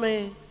دور میں،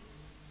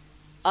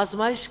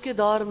 آزمائش کے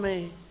دور میں،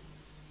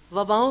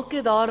 وباؤں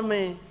کے دور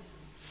میں،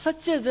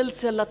 سچے دل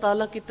سے اللہ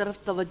تعالیٰ کی طرف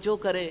توجہ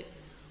کرے،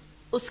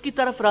 اس کی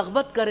طرف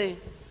رغبت کرے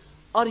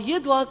اور یہ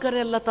دعا کرے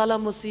اللہ تعالیٰ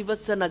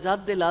مصیبت سے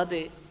نجات دلا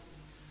دے.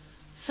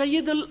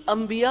 سید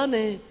الانبیاء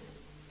نے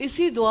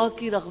اسی دعا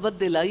کی رغبت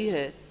دلائی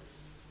ہے،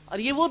 اور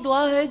یہ وہ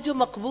دعا ہے جو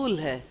مقبول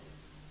ہے.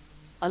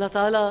 اللہ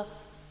تعالیٰ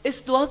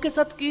اس دعا کے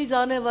ساتھ کی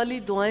جانے والی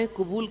دعائیں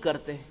قبول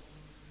کرتے ہیں.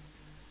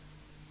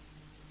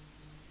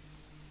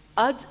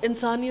 آج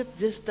انسانیت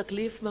جس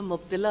تکلیف میں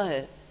مبتلا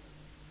ہے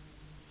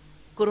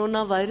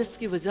کرونا وائرس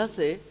کی وجہ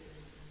سے،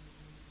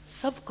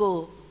 سب کو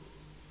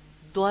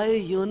دعائے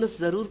یونس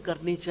ضرور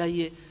کرنی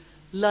چاہیے.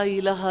 لا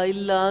الہ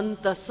الا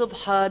انت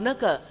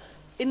سبحانک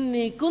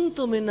انی کنت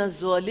من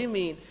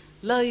الظالمین.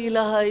 لا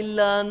الہ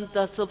الا انت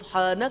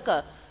سبحانک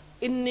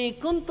انی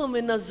کنت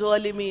من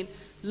الظالمین.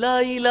 لا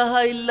الہ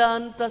الا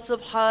انت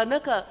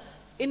سبحانک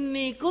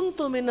انی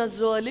کنت من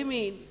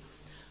الظالمین.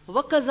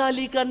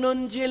 وکذالک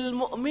ننجی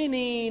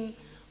المؤمنین.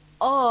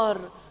 اور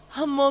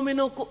ہم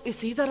مومنوں کو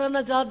اسی طرح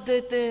نجات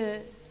دیتے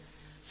ہیں.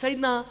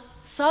 سیدنا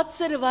سعد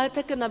سے روایت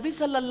ہے کہ نبی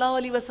صلی اللہ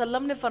علیہ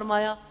وسلم نے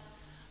فرمایا،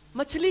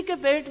 مچھلی کے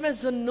پیٹ میں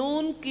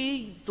ذنون کی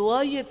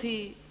دعا یہ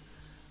تھی،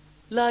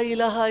 لا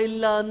الہ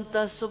الا انت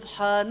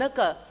سبحانک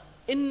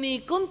انی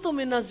کنت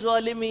من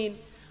الظالمین.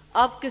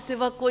 آپ کے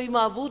سوا کوئی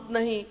معبود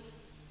نہیں،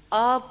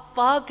 آپ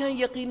پاک ہیں،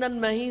 یقیناً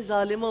میں ہی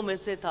ظالموں میں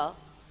سے تھا.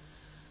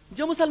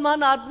 جو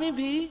مسلمان آدمی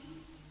بھی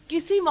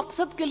کسی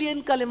مقصد کے لیے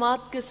ان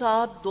کلمات کے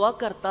ساتھ دعا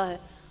کرتا ہے،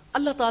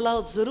 اللہ تعالیٰ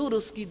ضرور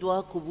اس کی دعا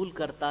قبول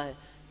کرتا ہے.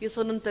 یہ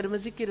سنن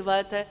ترمذی کی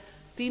روایت ہے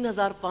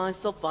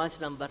 3505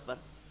 نمبر پر.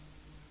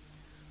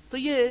 تو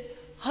یہ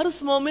ہر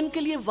اس مومن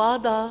کے لیے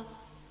وعدہ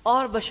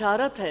اور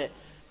بشارت ہے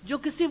جو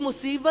کسی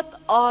مصیبت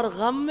اور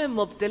غم میں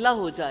مبتلا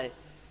ہو جائے.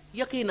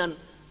 یقیناً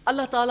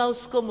اللہ تعالیٰ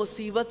اس کو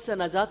مصیبت سے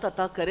نجات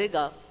عطا کرے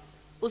گا،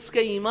 اس کے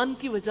ایمان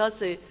کی وجہ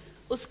سے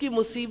اس کی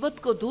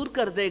مصیبت کو دور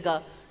کر دے گا،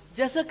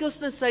 جیسا کہ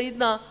اس نے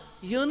سیدنا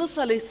یونس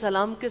علیہ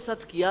السلام کے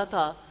ساتھ کیا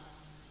تھا.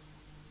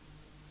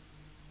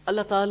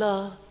 اللہ تعالیٰ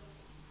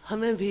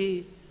ہمیں بھی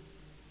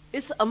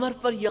اس امر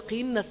پر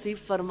یقین نصیب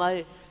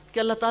فرمائے کہ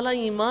اللہ تعالیٰ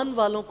ایمان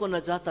والوں کو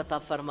نجات عطا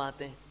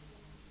فرماتے ہیں.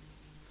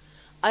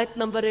 آیت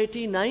نمبر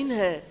 89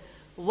 ہے،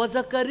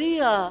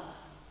 وَزَكَرِيَّا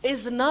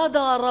إِذْ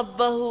نَادَى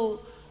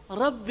رَبَّهُ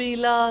رَبِّ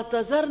لَا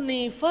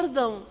تَذَرْنِي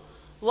فَرْدًا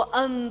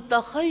وَأَنْتَ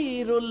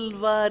خَيْرُ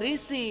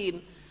الْوَارِثِينَ.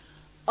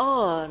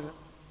 اور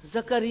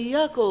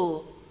زکریا کو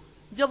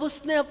جب اس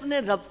نے اپنے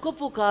رب کو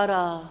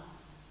پکارا،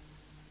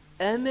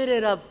 اے میرے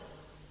رب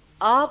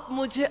آپ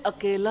مجھے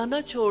اکیلا نہ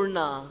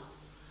چھوڑنا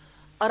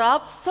اور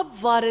آپ سب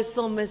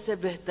وارثوں میں سے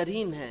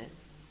بہترین ہیں.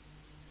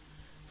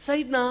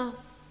 سیدنا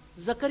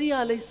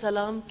زکریا علیہ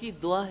السلام کی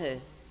دعا ہے.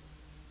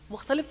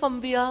 مختلف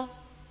انبیاء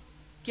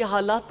کے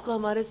حالات کو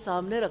ہمارے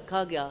سامنے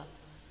رکھا گیا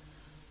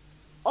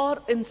اور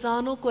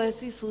انسانوں کو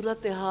ایسی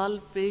صورتحال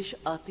پیش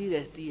آتی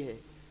رہتی ہے،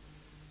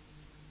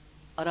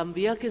 اور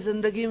انبیاء کی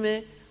زندگی میں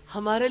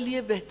ہمارے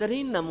لیے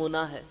بہترین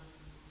نمونہ ہے.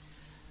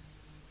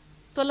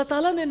 تو اللہ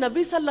تعالیٰ نے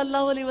نبی صلی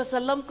اللہ علیہ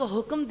وسلم کو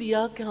حکم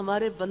دیا کہ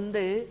ہمارے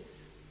بندے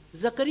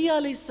زکریا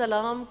علیہ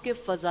السلام کے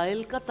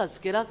فضائل کا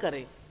تذکرہ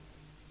کریں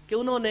کہ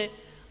انہوں نے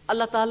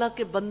اللہ تعالیٰ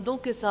کے بندوں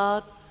کے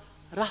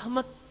ساتھ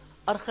رحمت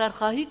اور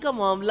خیرخواہی کا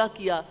معاملہ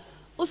کیا،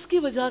 اس کی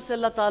وجہ سے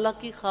اللہ تعالیٰ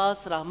کی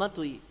خاص رحمت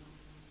ہوئی۔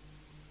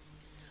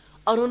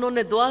 اور انہوں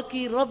نے دعا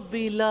کی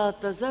ربی لا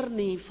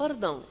تذرنی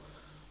فردا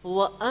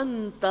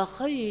وانت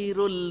خیر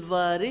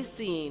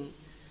الوارثین،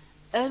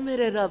 اے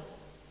میرے رب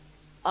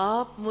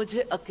آپ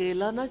مجھے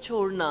اکیلا نہ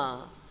چھوڑنا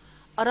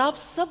اور آپ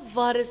سب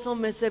وارثوں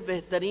میں سے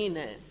بہترین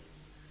ہیں۔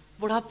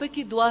 بڑھاپے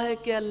کی دعا ہے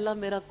کہ اللہ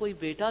میرا کوئی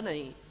بیٹا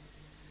نہیں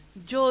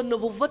جو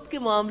نبوت کے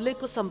معاملے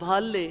کو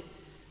سنبھال لے،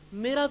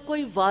 میرا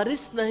کوئی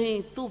وارث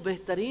نہیں، تو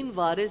بہترین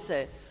وارث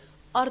ہے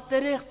اور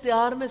تیرے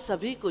اختیار میں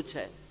سبھی کچھ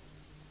ہے۔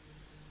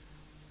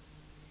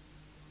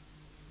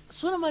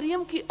 سورہ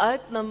مریم کی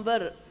آیت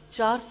نمبر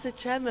 4 سے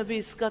 6 میں بھی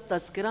اس کا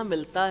تذکرہ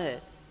ملتا ہے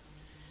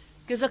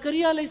کہ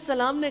زکریا علیہ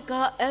السلام نے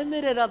کہا اے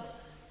میرے رب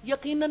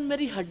یقیناً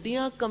میری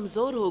ہڈیاں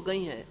کمزور ہو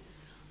گئی ہیں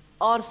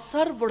اور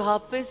سر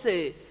بڑھاپے سے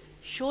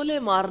شعلے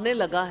مارنے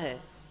لگا ہے،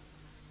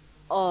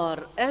 اور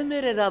اے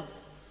میرے رب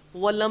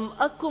وَلَمْ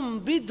أَكُمْ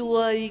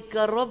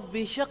بِدُعَائِكَ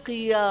رَبِّ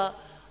شَقِيًّا،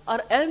 اور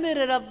اے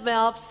میرے رب میں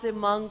آپ سے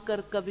مانگ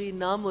کر کبھی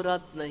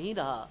نامراد نہیں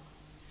رہا،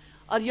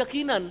 اور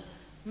یقیناً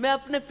میں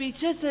اپنے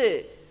پیچھے سے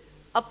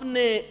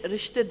اپنے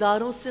رشتہ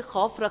داروں سے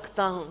خوف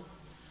رکھتا ہوں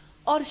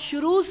اور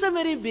شروع سے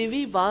میری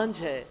بیوی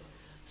بانجھ ہے،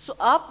 سو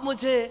آپ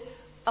مجھے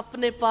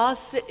اپنے پاس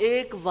سے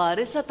ایک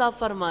وارث عطا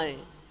فرمائیں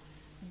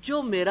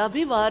جو میرا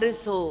بھی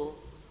وارث ہو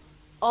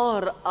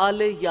اور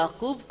آل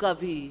یعقوب کا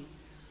بھی،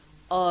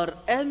 اور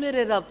اے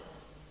میرے رب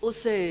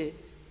اسے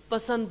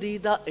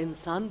پسندیدہ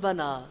انسان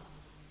بنا۔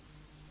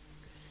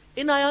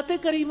 ان آیات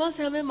کریمہ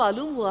سے ہمیں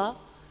معلوم ہوا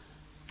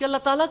کہ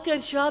اللہ تعالیٰ کے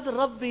ارشاد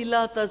ربی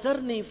لا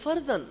تذرنی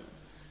فردن،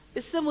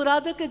 اس سے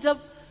مراد ہے کہ جب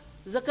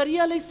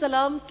زکریا علیہ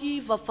السلام کی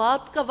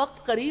وفات کا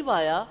وقت قریب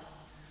آیا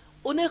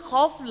انہیں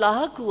خوف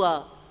لاحق ہوا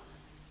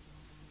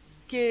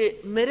کہ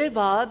میرے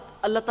بعد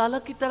اللہ تعالیٰ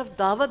کی طرف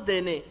دعوت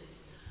دینے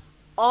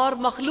اور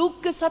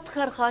مخلوق کے ساتھ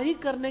خیرخواہی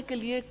کرنے کے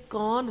لیے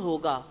کون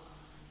ہوگا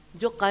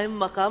جو قائم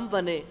مقام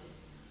بنے۔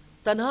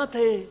 تنہا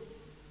تھے،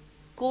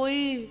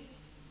 کوئی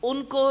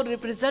ان کو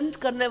ریپرزینٹ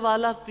کرنے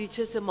والا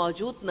پیچھے سے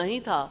موجود نہیں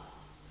تھا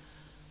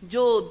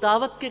جو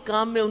دعوت کے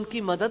کام میں ان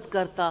کی مدد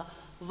کرتا۔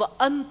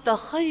 وَأَنْتَ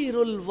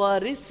خَيْرُ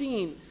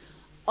الْوَارِثِينَ،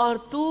 اور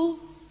تو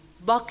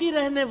باقی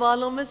رہنے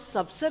والوں میں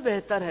سب سے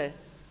بہتر ہے،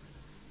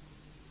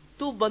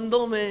 تو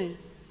بندوں میں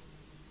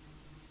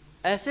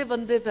ایسے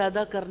بندے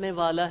پیدا کرنے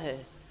والا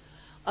ہے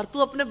اور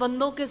تو اپنے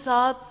بندوں کے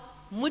ساتھ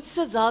مجھ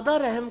سے زیادہ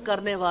رحم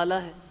کرنے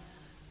والا ہے،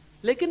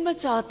 لیکن میں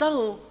چاہتا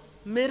ہوں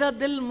میرا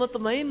دل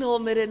مطمئن ہو،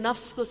 میرے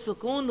نفس کو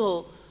سکون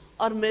ہو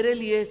اور میرے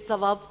لیے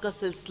ثواب کا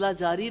سلسلہ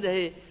جاری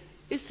رہے،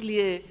 اس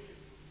لیے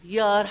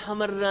یا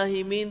ارحم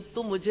الراحمین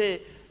تو مجھے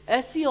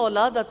ایسی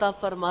اولاد عطا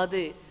فرما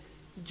دے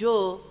جو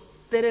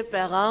تیرے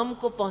پیغام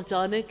کو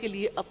پہنچانے کے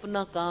لیے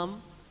اپنا کام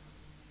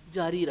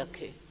جاری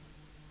رکھے۔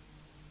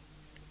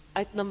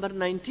 آیت نمبر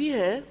 90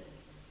 ہے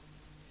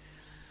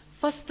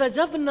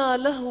فَاسْتَجَبْنَا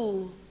لَهُ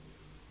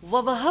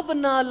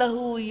وَوَهَبْنَا لَهُ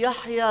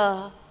يَحْيَىٰ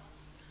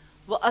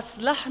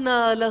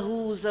وَأَصْلَحْنَا لَهُ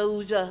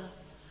زَوْجَهُ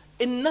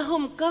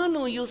إِنَّهُمْ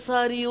كَانُوا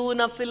يُسَارِعُونَ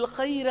فِي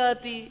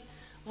الْخَيْرَاتِ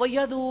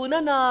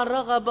وَيَدْعُونَنَا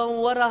رَغَبًا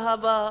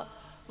وَرَهَبًا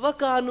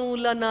وَكَانُوا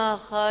لَنَا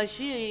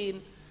خَاشِعِينَ،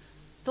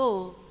 تو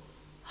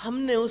ہم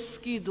نے اس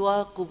کی دعا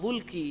قبول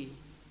کی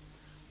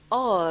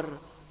اور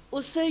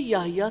اسے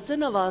یحییٰ سے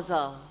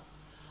نوازا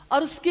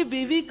اور اس کی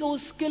بیوی کو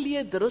اس کے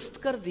لیے درست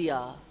کر دیا،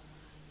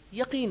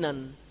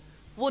 یقیناً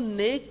وہ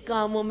نیک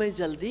کاموں میں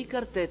جلدی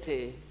کرتے تھے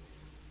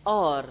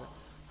اور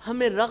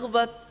ہمیں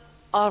رغبت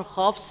اور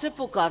خوف سے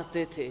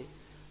پکارتے تھے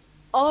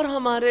اور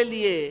ہمارے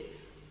لیے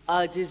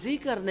عاجزی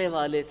کرنے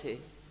والے تھے۔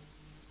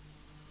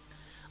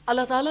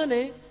 اللہ تعالیٰ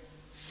نے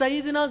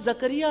سیدنا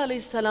زکریا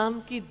علیہ السلام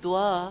کی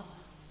دعا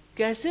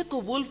کیسے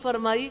قبول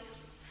فرمائی؟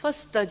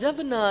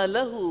 فَاسْتَجَبْنَا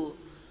لَهُ،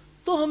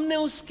 تو ہم نے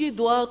اس کی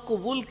دعا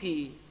قبول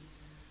کی،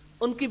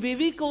 ان کی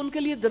بیوی کو ان کے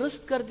لیے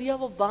درست کر دیا،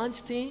 وہ بانجھ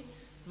تھیں،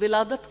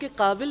 ولادت کے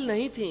قابل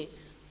نہیں تھیں،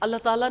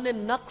 اللہ تعالیٰ نے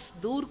نقص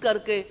دور کر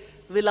کے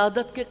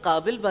ولادت کے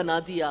قابل بنا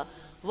دیا۔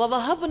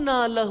 وَوَهَبْنَا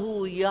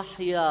لَهُ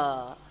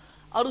يَحْيَىٰ،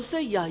 اور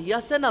اسے یحییٰ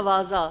سے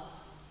نوازا،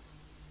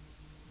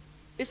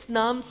 اس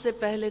نام سے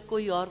پہلے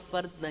کوئی اور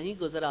فرد نہیں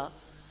گزرا،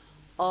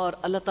 اور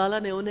اللہ تعالیٰ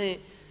نے انہیں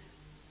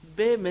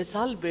بے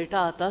مثال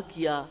بیٹا عطا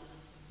کیا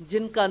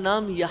جن کا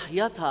نام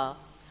یحییٰ تھا۔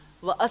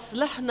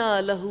 وَأَصْلَحْنَا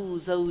لَهُ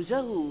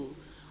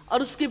زَوْجَهُ، اور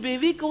اس کی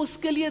بیوی کو اس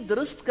کے لیے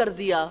درست کر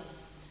دیا،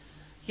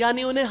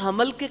 یعنی انہیں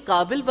حمل کے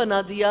قابل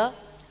بنا دیا۔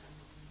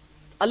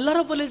 اللہ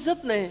رب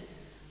العزت نے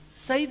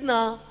سیدنا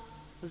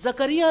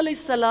زکریا علیہ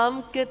السلام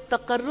کے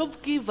تقرب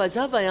کی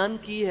وجہ بیان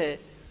کی ہے،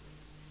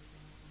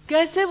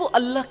 کیسے وہ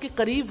اللہ کے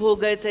قریب ہو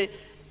گئے تھے۔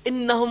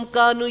 انہم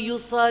کانوا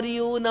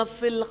یسارعون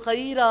فی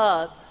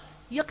الخیرات،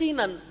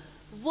 یقیناً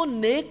وہ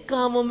نیک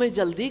کاموں میں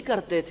جلدی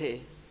کرتے تھے،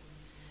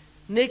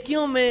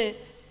 نیکیوں میں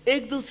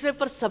ایک دوسرے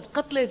پر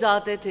سبقت لے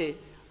جاتے تھے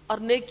اور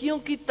نیکیوں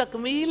کی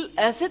تکمیل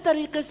ایسے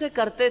طریقے سے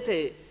کرتے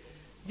تھے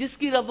جس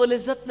کی رب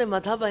العزت نے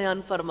مدح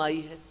بیان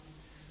فرمائی ہے.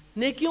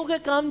 نیکیوں کے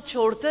کام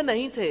چھوڑتے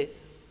نہیں تھے،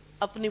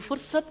 اپنی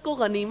فرصت کو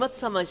غنیمت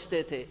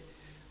سمجھتے تھے.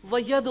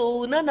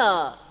 وَيَدْعُونَنَا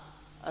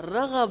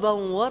رَغَبًا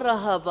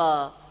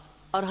وَرَهَبًا،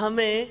 اور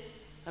ہمیں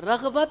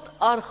رغبت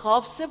اور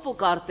خوف سے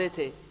پکارتے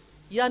تھے،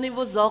 یعنی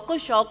وہ ذوق و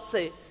شوق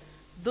سے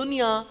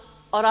دنیا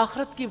اور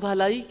آخرت کی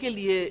بھلائی کے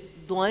لیے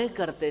دعائیں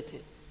کرتے تھے.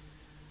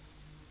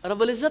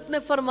 رب العزت نے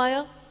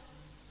فرمایا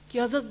کہ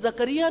حضرت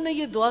زکریا نے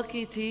یہ دعا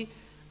کی تھی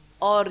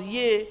اور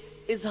یہ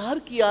اظہار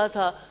کیا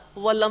تھا،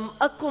 وَلَمْ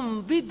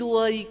أَكُمْ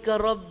بِدُعَائِكَ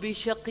رَبِّ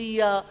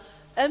شَقِيًّا،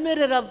 اے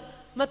میرے رب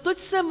میں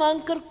تجھ سے مانگ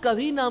کر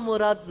کبھی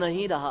نامراد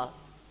نہیں رہا.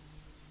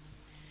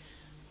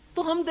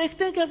 تو ہم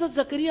دیکھتے ہیں کہ حضرت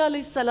زکریا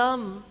علیہ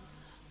السلام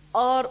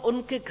اور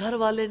ان کے گھر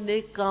والے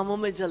نیک کاموں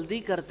میں جلدی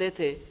کرتے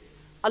تھے،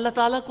 اللہ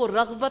تعالیٰ کو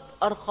رغبت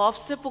اور خوف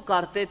سے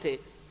پکارتے تھے.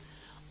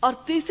 اور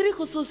تیسری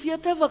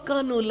خصوصیت ہے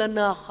وَكَانُوا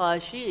لَنَا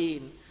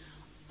خَاشِعِينَ،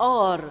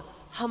 اور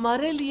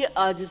ہمارے لیے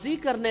عاجزی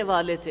کرنے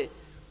والے تھے،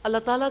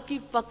 اللہ تعالیٰ کی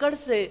پکڑ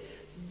سے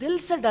دل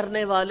سے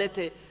ڈرنے والے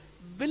تھے،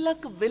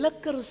 بلک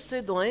بلک کر اس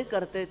سے دعائیں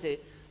کرتے تھے،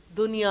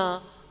 دنیا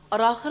اور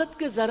آخرت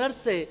کے ضرر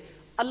سے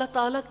اللہ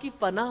تعالیٰ کی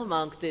پناہ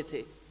مانگتے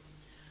تھے.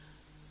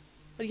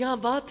 یہاں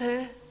بات ہے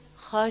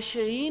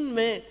خاشعین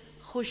میں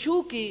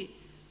خشوع کی،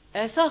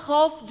 ایسا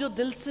خوف جو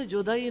دل سے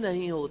جدا ہی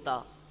نہیں ہوتا.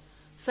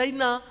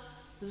 سیدنا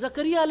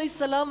زکریا علیہ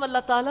السلام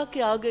اللہ تعالیٰ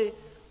کے آگے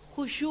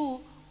خشوع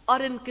اور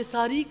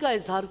انکساری کا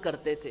اظہار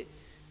کرتے تھے.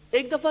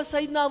 ایک دفعہ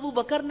سیدنا ابو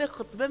بکر نے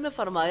خطبے میں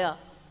فرمایا،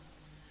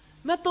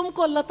 میں تم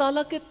کو اللہ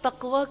تعالیٰ کے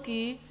تقوی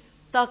کی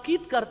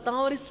تاکید کرتا ہوں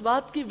اور اس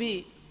بات کی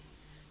بھی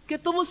کہ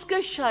تم اس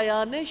کے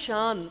شایان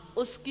شان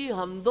اس کی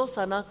حمد و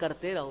ثنا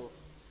کرتے رہو،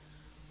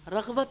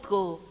 رغبت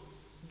کو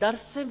ڈر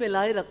سے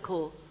ملائے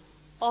رکھو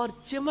اور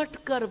چمٹ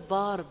کر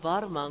بار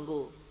بار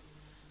مانگو.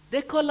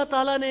 دیکھو اللہ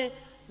تعالیٰ نے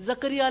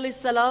زکریا علیہ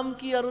السلام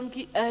کی اور ان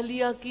کی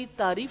اہلیہ کی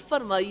تعریف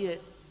فرمائی ہے،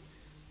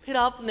 پھر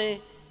آپ نے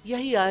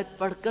یہی آیت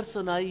پڑھ کر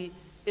سنائی.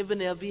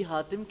 ابن ابی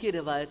حاتم کی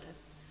روایت ہے.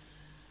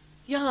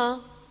 یہاں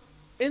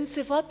ان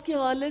صفات کے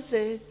حوالے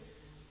سے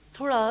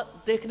تھوڑا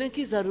دیکھنے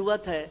کی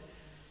ضرورت ہے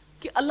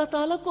کہ اللہ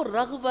تعالیٰ کو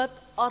رغبت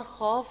اور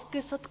خوف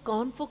کے ساتھ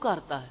کون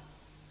پکارتا ہے.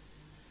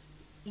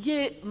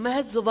 یہ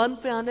محض زبان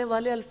پہ آنے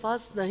والے الفاظ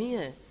نہیں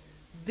ہیں،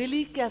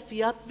 دلی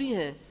کیفیات بھی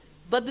ہیں،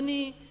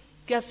 بدنی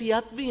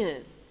کیفیات بھی ہیں.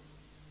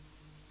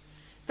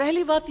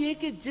 پہلی بات یہ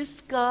کہ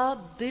جس کا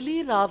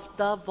دلی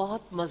رابطہ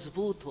بہت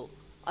مضبوط ہو،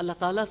 اللہ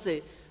تعالیٰ سے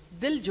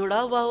دل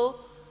جڑا ہوا ہو،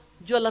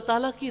 جو اللہ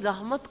تعالیٰ کی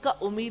رحمت کا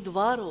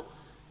امیدوار ہو.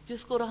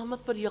 جس کو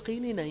رحمت پر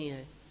یقین ہی نہیں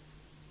ہے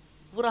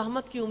وہ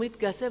رحمت کی امید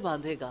کیسے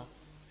باندھے گا؟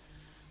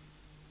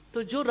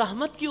 تو جو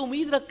رحمت کی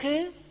امید رکھے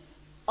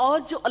اور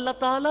جو اللہ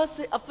تعالیٰ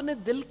سے اپنے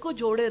دل کو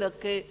جوڑے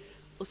رکھے،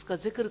 اس کا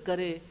ذکر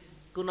کرے،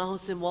 گناہوں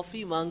سے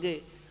معافی مانگے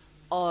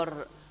اور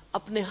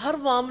اپنے ہر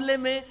معاملے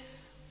میں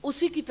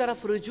اسی کی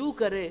طرف رجوع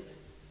کرے،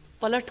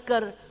 پلٹ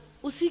کر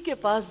اسی کے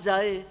پاس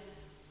جائے،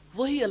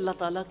 وہی اللہ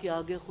تعالیٰ کے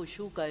آگے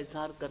خشوع کا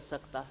اظہار کر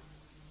سکتا ہے.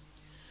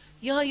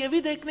 یہاں یہ بھی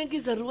دیکھنے کی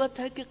ضرورت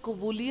ہے کہ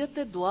قبولیت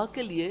دعا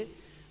کے لیے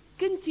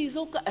کن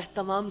چیزوں کا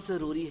اہتمام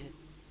ضروری ہے.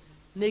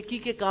 نیکی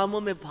کے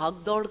کاموں میں بھاگ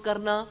دوڑ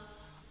کرنا،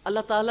 اللہ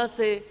تعالیٰ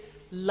سے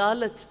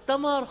لالچ،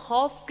 طمع اور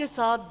خوف کے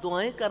ساتھ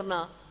دعائیں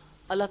کرنا،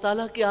 اللہ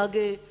تعالیٰ کے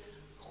آگے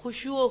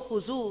خشوع و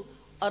خضوع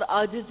اور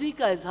عاجزی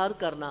کا اظہار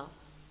کرنا.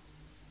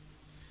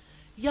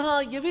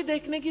 یہاں یہ بھی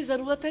دیکھنے کی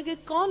ضرورت ہے کہ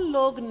کون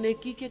لوگ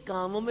نیکی کے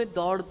کاموں میں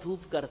دوڑ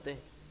دھوپ کرتے ہیں.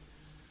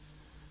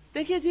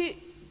 دیکھیے جی،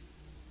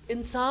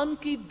 انسان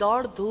کی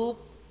دوڑ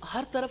دھوپ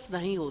ہر طرف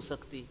نہیں ہو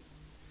سکتی.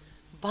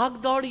 بھاگ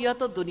دوڑ یا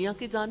تو دنیا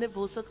کی جانب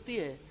ہو سکتی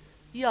ہے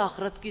یا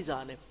آخرت کی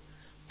جانب.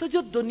 تو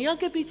جو دنیا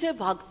کے پیچھے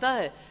بھاگتا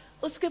ہے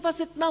اس کے پاس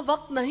اتنا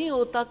وقت نہیں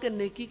ہوتا کہ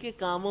نیکی کے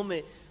کاموں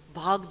میں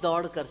بھاگ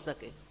دوڑ کر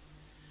سکے.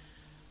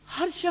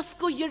 ہر شخص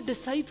کو یہ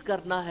ڈیسائیڈ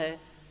کرنا ہے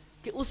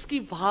کہ اس کی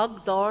بھاگ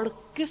دوڑ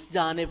کس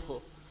جانب ہو.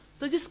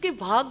 تو جس کی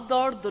بھاگ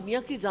دوڑ دنیا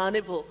کی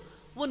جانب ہو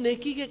وہ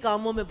نیکی کے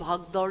کاموں میں بھاگ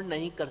دوڑ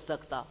نہیں کر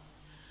سکتا،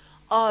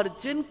 اور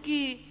جن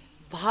کی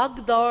بھاگ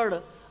دوڑ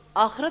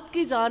آخرت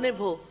کی جانب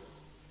ہو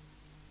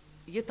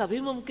یہ تبھی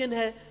ممکن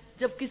ہے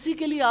جب کسی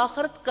کے لیے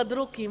آخرت قدر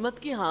و قیمت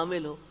کی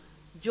حامل ہو.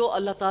 جو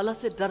اللہ تعالیٰ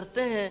سے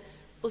ڈرتے ہیں،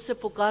 اسے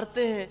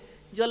پکارتے ہیں،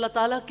 جو اللہ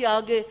تعالیٰ کے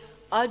آگے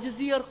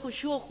عاجزی اور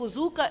خشوع و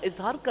خضوع کا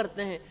اظہار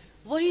کرتے ہیں،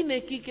 وہی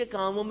نیکی کے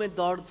کاموں میں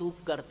دوڑ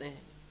دھوپ کرتے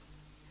ہیں.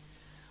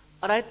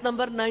 اور آیت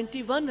نمبر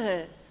 91 ہے،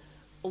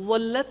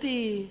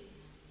 وَالَّتِي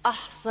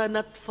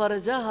أَحْسَنَتْ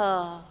فَرْجَهَا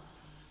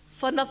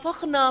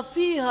فَنَفَخْنَا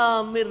فِيهَا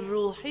مِن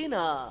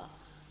رُّوحِنَا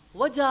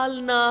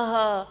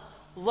وَجَعَلْنَاهَا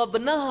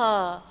وَابْنَهَا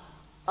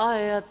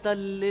آیَةً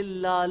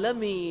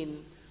لِّلْعَالَمِينَ.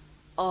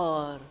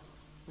 اور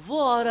وہ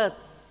عورت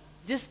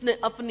جس نے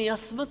اپنی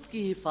عصمت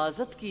کی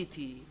حفاظت کی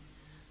تھی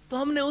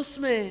تو ہم نے اس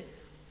میں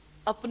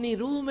اپنی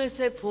روح میں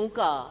سے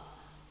پھونکا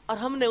اور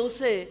ہم نے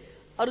اسے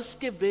اور اس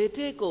کے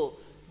بیٹے کو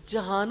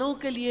جہانوں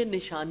کے لیے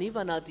نشانی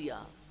بنا دیا.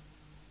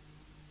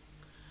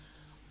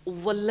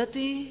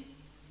 والتی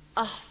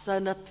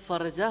احسنت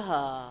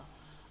فرجہا،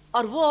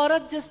 اور وہ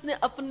عورت جس نے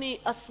اپنی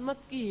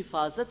عصمت کی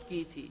حفاظت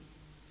کی تھی،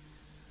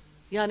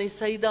 یعنی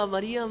سیدہ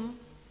مریم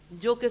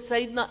جو کہ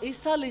سیدنا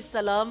عیسیٰ علیہ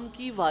السلام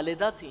کی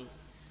والدہ تھیں،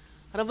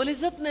 رب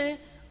العزت نے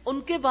ان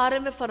کے بارے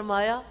میں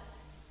فرمایا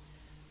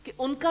کہ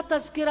ان کا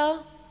تذکرہ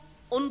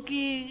ان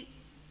کی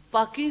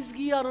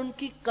پاکیزگی اور ان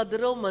کی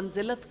قدر و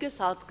منزلت کے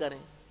ساتھ کریں۔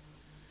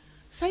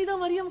 سیدہ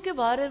مریم کے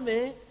بارے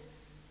میں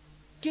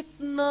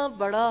کتنا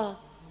بڑا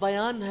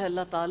بیان ہے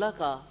اللہ تعالیٰ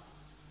کا،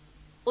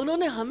 انہوں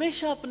نے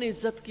ہمیشہ اپنی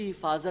عزت کی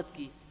حفاظت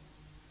کی۔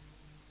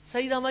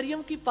 سیدہ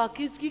مریم کی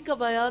پاکیزگی کا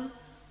بیان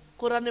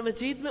قرآن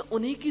مجید میں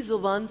انہی کی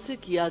زبان سے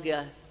کیا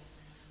گیا ہے۔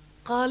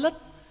 قالت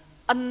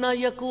انا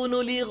یکون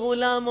لی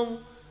غلام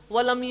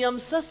ولم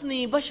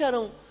یمسسنی بشر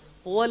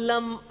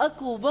ولم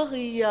اکو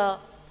بغیا،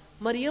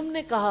 مریم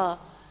نے کہا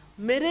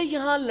میرے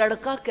یہاں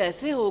لڑکا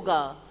کیسے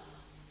ہوگا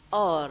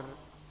اور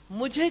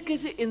مجھے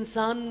کسی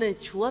انسان نے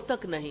چھوا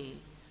تک نہیں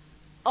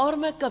اور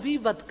میں کبھی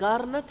بدکار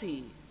نہ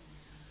تھی۔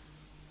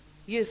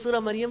 یہ سورہ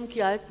مریم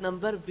کی آیت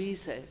نمبر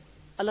 20 ہے۔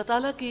 اللہ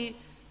تعالیٰ کی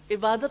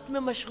عبادت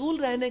میں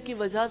مشغول رہنے کی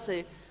وجہ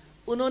سے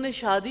انہوں نے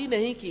شادی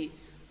نہیں کی۔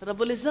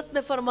 رب العزت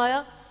نے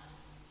فرمایا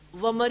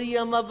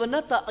وَمَرْيَمَ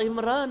ابْنَتَ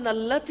عِمْرَانَ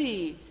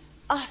الَّتِي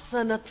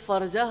أَحْسَنَتْ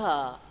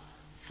فَرْجَهَا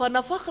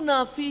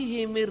فَنَفَخْنَا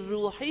فِيهِ مِنْ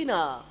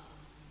رُوحِنَا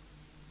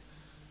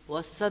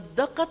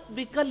وَصَدَّقَتْ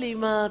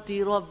بِكَلِمَاتِ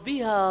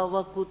رَبِّهَا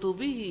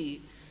وَكُتُبِهِ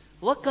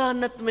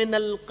وَكَانَتْ مِنَ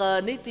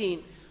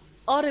الْقَانِتِينَ،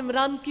 اور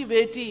عمران کی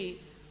بیٹی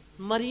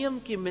مریم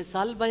کی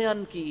مثال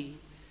بیان کی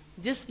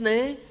جس نے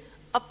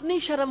اپنی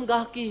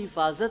شرمگاہ کی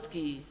حفاظت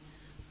کی،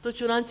 تو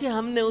چنانچہ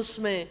ہم نے اس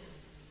میں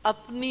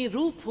اپنی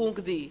روح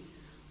پھونک دی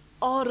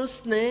اور اس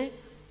نے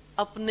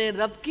اپنے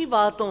رب کی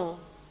باتوں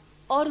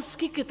اور اس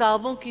کی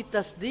کتابوں کی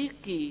تصدیق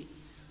کی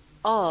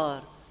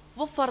اور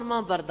وہ فرما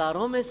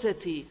برداروں میں سے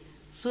تھی۔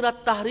 سورہ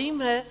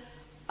تحریم ہے،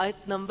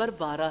 آیت نمبر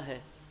 12 ہے۔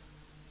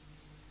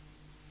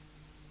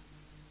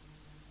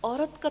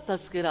 عورت کا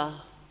تذکرہ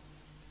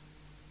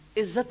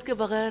عزت کے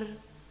بغیر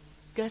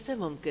کیسے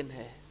ممکن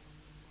ہے؟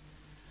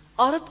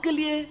 عورت کے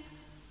لیے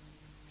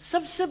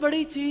سب سے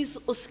بڑی چیز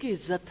اس کی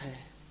عزت ہے۔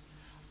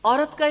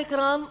 عورت کا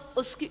اکرام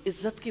اس کی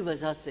عزت کی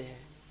وجہ سے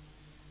ہے۔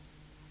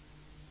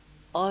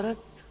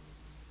 عورت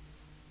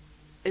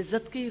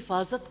عزت کی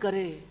حفاظت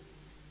کرے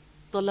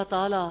تو اللہ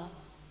تعالیٰ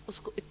اس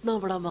کو اتنا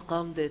بڑا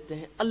مقام دیتے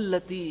ہیں،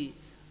 التی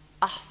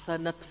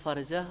احسنت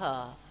فرجہا،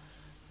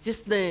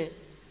 جس نے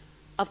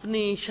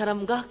اپنی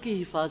شرمگاہ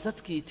کی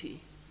حفاظت کی تھی۔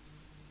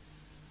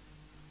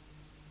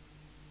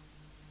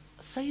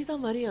 سیدہ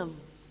مریم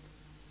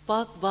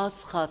پاک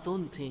باز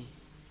خاتون تھیں،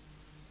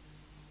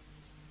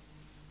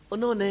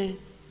 انہوں نے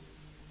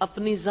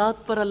اپنی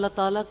ذات پر اللہ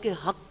تعالیٰ کے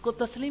حق کو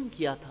تسلیم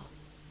کیا تھا،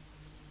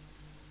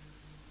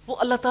 وہ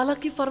اللہ تعالیٰ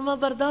کی فرما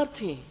بردار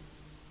تھیں،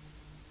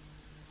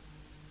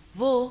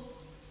 وہ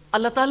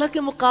اللہ تعالیٰ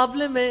کے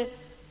مقابلے میں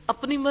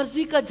اپنی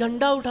مرضی کا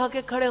جھنڈا اٹھا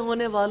کے کھڑے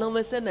ہونے والوں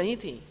میں سے نہیں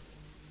تھیں۔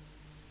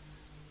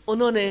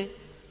 انہوں نے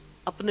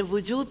اپنے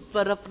وجود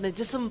پر، اپنے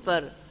جسم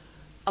پر،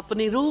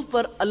 اپنی روح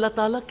پر اللہ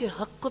تعالیٰ کے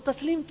حق کو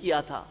تسلیم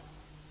کیا تھا،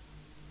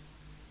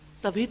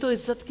 تبھی تو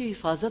عزت کی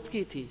حفاظت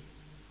کی تھی۔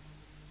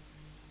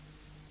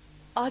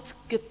 آج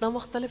کتنا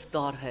مختلف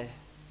دور ہے،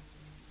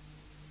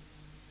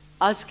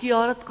 آج کی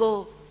عورت کو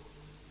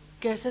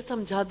کیسے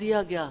سمجھا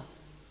دیا گیا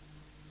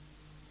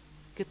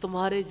کہ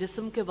تمہارے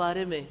جسم کے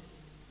بارے میں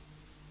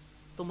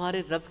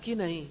تمہارے رب کی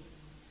نہیں،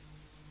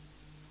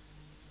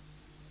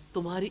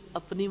 تمہاری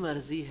اپنی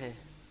مرضی ہے،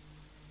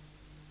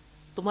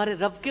 تمہارے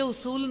رب کے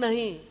اصول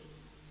نہیں،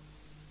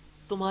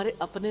 تمہارے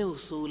اپنے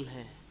اصول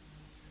ہیں،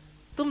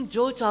 تم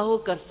جو چاہو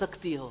کر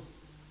سکتی ہو۔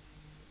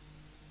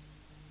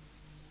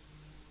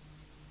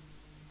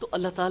 تو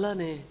اللہ تعالیٰ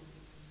نے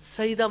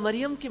سیدہ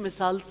مریم کی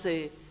مثال سے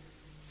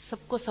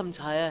سب کو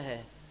سمجھایا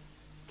ہے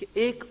کہ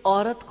ایک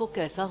عورت کو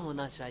کیسا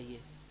ہونا چاہیے،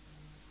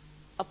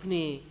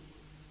 اپنی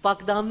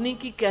پاکدامنی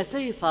کی کیسے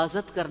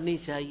حفاظت کرنی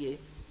چاہیے۔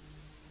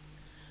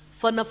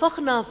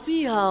 فَنَفَخْنَا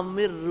فِيهَا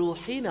مِن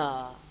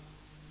رُوحِنَا،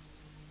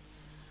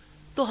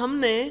 تو ہم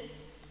نے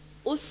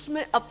اس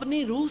میں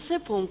اپنی روح سے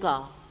پھونکا۔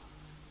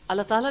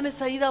 اللہ تعالیٰ نے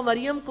سیدہ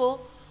مریم کو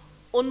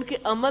ان کے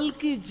عمل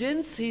کی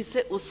جنس ہی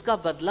سے اس کا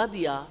بدلہ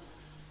دیا،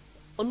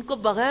 ان کو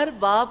بغیر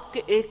باپ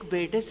کے ایک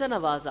بیٹے سے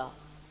نوازا۔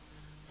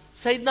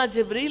 سیدنا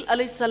جبریل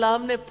علیہ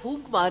السلام نے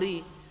پھونک ماری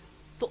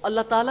تو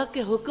اللہ تعالیٰ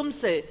کے حکم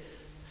سے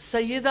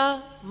سیدہ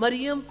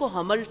مریم کو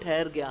حمل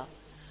ٹھہر گیا۔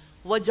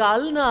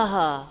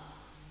 وَجَعَلْنَاهَا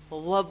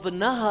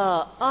وَابْنَهَا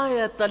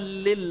آیَةً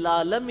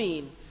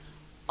لِلْعَالَمِينَ،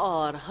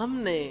 اور ہم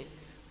نے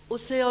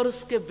اسے اور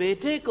اس کے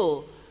بیٹے کو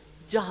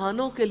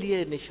جہانوں کے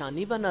لیے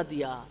نشانی بنا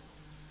دیا۔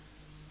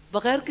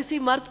 بغیر کسی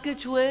مرد کے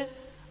چھوئے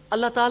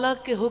اللہ تعالیٰ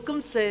کے حکم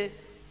سے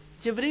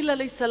جبریل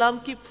علیہ السلام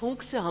کی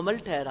پھونک سے حمل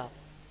ٹھہرا۔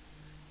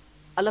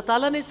 اللہ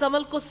تعالیٰ نے اس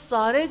عمل کو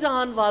سارے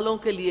جہان والوں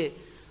کے لیے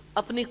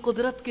اپنی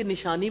قدرت کی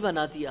نشانی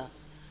بنا دیا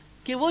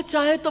کہ وہ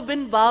چاہے تو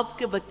بن باپ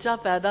کے بچہ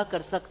پیدا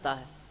کر سکتا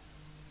ہے۔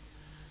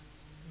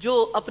 جو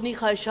اپنی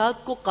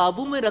خواہشات کو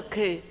قابو میں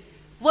رکھے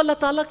وہ اللہ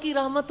تعالیٰ کی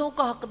رحمتوں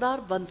کا حقدار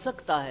بن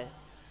سکتا ہے۔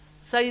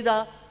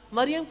 سیدہ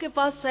مریم کے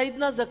پاس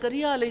سیدنا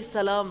زکریہ علیہ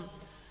السلام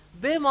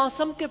بے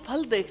موسم کے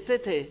پھل دیکھتے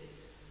تھے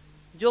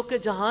جو کہ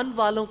جہان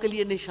والوں کے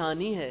لیے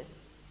نشانی ہے۔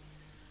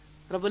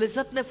 رب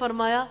العزت نے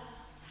فرمایا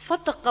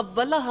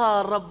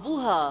فتقبلها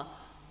ربها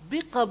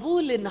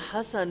بقبول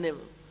حسن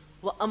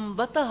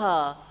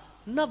وأنبتها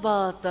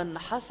نباتا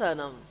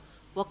حسنا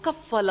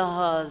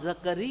وكفلها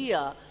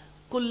زكريا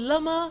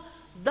كلما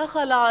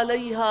دخل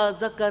عليها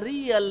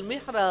زكريا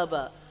المحراب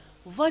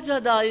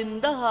وجد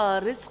عندها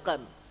رزقا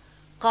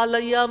قال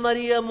يا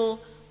مريم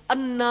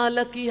أنى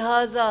لك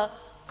هذا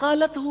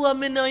قالت هو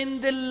من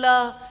عند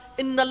الله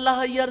ان اللہ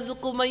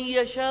یرزق من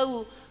یشاء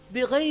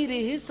بغیر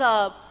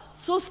حساب.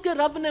 سو اس کے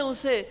رب نے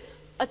اسے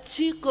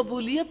اچھی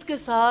قبولیت کے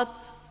ساتھ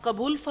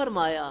قبول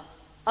فرمایا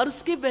اور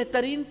اس کی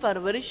بہترین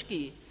پرورش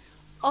کی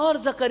اور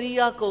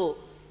زکریا کو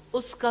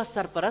اس کا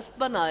سرپرست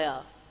بنایا.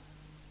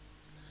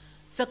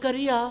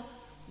 زکریا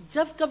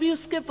جب کبھی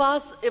اس کے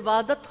پاس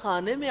عبادت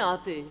خانے میں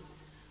آتے،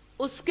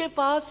 اس کے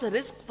پاس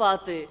رزق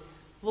پاتے،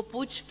 وہ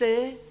پوچھتے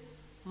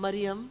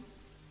مریم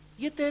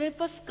یہ تیرے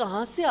پاس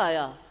کہاں سے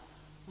آیا؟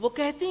 وہ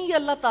کہتی ہیں یہ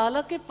اللہ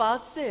تعالیٰ کے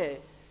پاس سے ہے.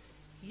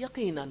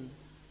 یقیناً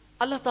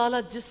اللہ تعالیٰ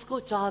جس کو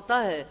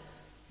چاہتا ہے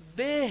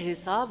بے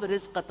حساب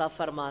رزق عطا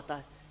فرماتا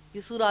ہے.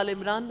 یہ سورہ آل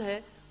عمران ہے،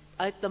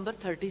 آیت نمبر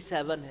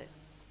 37 ہے.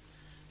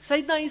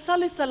 سیدنا عیسیٰ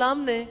علیہ السلام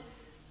نے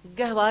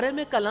گہوارے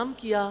میں کلام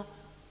کیا،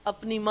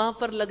 اپنی ماں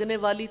پر لگنے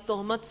والی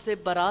تہمت سے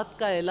برات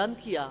کا اعلان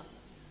کیا.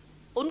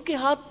 ان کے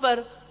ہاتھ پر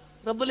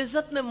رب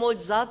العزت نے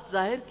معجزات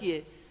ظاہر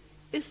کیے.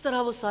 اس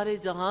طرح وہ سارے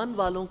جہان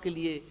والوں کے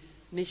لیے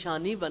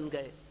نشانی بن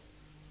گئے.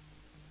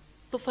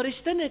 تو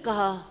فرشتے نے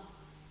کہا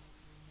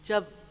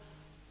جب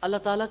اللہ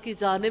تعالیٰ کی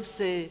جانب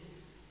سے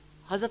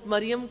حضرت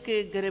مریم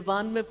کے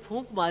گریبان میں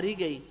پھونک ماری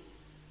گئی،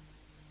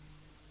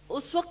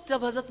 اس وقت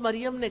جب حضرت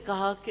مریم نے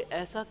کہا کہ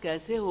ایسا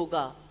کیسے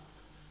ہوگا،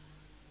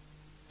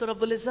 تو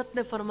رب العزت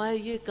نے فرمایا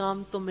یہ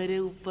کام تو میرے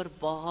اوپر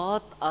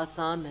بہت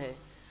آسان ہے،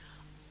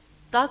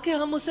 تاکہ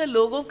ہم اسے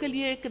لوگوں کے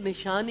لیے ایک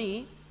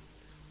نشانی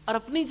اور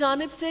اپنی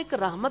جانب سے ایک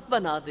رحمت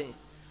بنا دیں،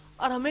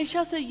 اور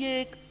ہمیشہ سے یہ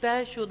ایک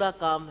طے شدہ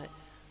کام ہے.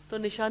 تو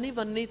نشانی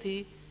بننی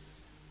تھی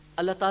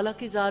اللہ تعالیٰ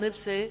کی جانب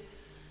سے.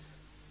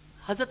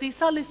 حضرت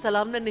عیسیٰ علیہ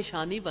السلام نے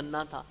نشانی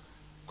بننا تھا،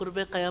 قرب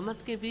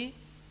قیامت کی بھی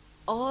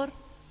اور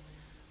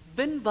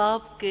بن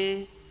باپ کے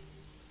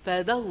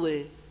پیدا ہوئے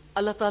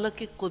اللہ تعالیٰ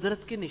کی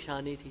قدرت کی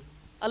نشانی تھی.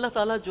 اللہ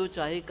تعالیٰ جو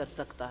چاہے کر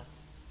سکتا ہے.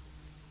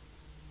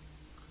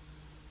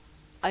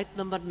 آیت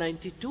نمبر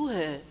 92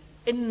 ہے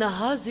ان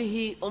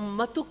هذه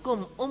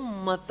امتکم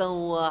امۃ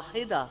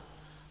واحدہ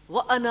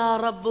وانا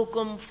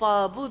ربکم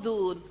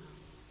فاعبدون.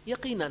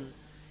 یقیناً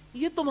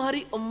یہ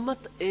تمہاری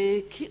امت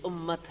ایک ہی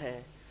امت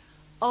ہے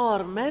اور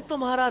میں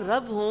تمہارا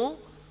رب ہوں،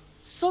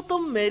 سو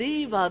تم میری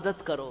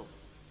عبادت کرو.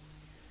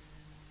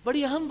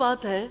 بڑی اہم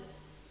بات ہے،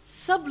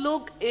 سب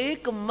لوگ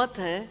ایک امت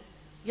ہیں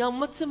یا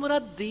امت سے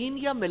مراد دین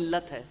یا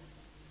ملت ہے.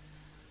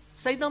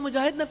 سیدنا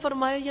مجاہد نے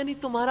فرمایا یعنی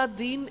تمہارا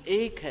دین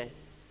ایک ہے.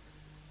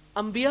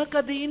 انبیاء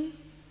کا دین،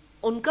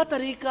 ان کا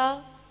طریقہ،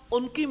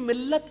 ان کی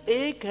ملت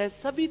ایک ہے،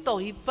 سبھی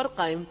توحید پر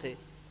قائم تھے.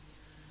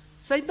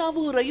 سیدنا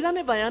ابو ہریرہ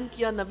نے بیان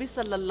کیا نبی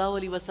صلی اللہ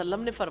علیہ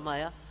وسلم نے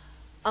فرمایا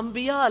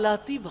انبیاء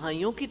علاتی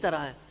بھائیوں کی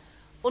طرح ہیں،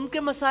 ان کے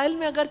مسائل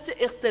میں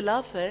اگرچہ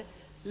اختلاف ہے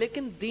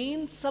لیکن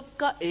دین سب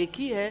کا ایک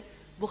ہی ہے.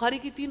 بخاری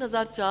کی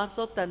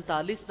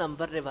 3443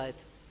 نمبر روایت.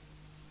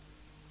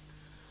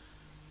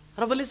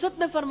 رب العزت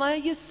نے فرمایا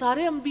یہ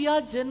سارے انبیاء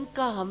جن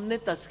کا ہم نے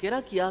تذکرہ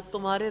کیا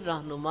تمہارے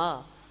رہنما،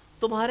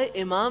 تمہارے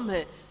امام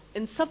ہیں،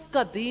 ان سب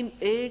کا دین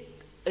ایک،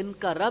 ان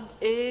کا رب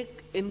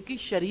ایک، ان کی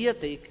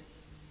شریعت ایک.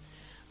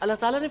 اللہ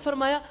تعالیٰ نے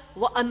فرمایا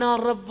وَأَنَا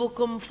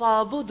رَبُّكُمْ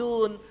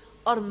فَاعْبُدُونَ،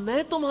 اور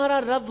میں تمہارا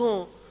رب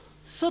ہوں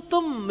سو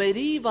تم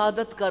میری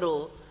عبادت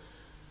کرو.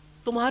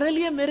 تمہارے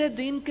لیے میرے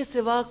دین کے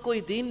سوا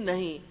کوئی دین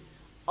نہیں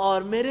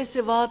اور میرے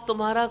سوا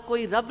تمہارا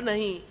کوئی رب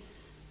نہیں،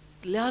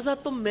 لہذا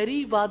تم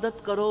میری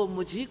عبادت کرو،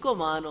 مجھی کو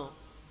مانو.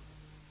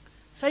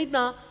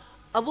 سیدنا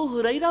ابو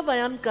ہریرہ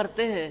بیان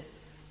کرتے ہیں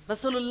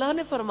رسول اللہ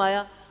نے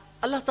فرمایا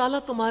اللہ تعالیٰ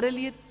تمہارے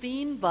لیے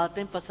 3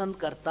 باتیں پسند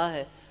کرتا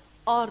ہے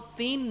اور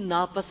 3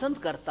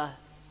 ناپسند کرتا ہے.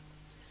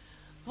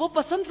 وہ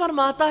پسند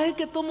فرماتا ہے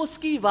کہ تم اس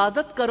کی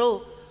عبادت کرو،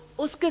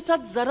 اس کے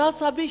ساتھ ذرا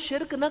سا بھی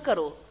شرک نہ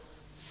کرو،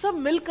 سب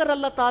مل کر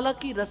اللہ تعالیٰ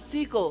کی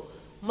رسی کو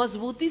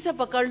مضبوطی سے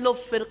پکڑ لو،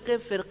 فرقے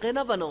فرقے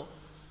نہ بنو.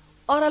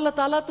 اور اللہ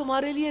تعالیٰ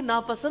تمہارے لیے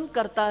ناپسند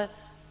کرتا ہے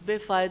بے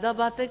فائدہ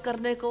باتیں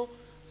کرنے کو،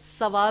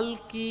 سوال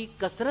کی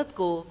کثرت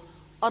کو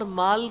اور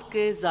مال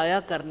کے ضائع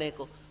کرنے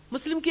کو.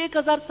 مسلم کی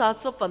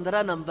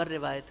 1715 نمبر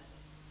روایت.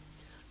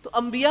 تو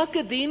انبیاء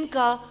کے دین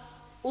کا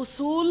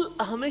اصول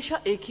ہمیشہ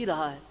ایک ہی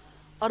رہا ہے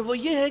اور وہ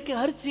یہ ہے کہ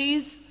ہر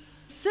چیز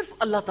صرف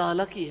اللہ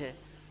تعالیٰ کی ہے،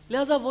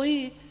 لہذا وہی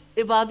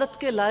عبادت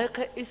کے لائق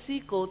ہے، اسی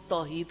کو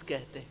توحید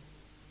کہتے ہیں.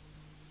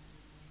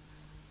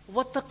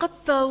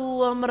 وَتَقَطَّعُوا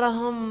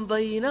أَمْرَهُمْ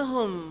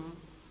بَيْنَهُمْ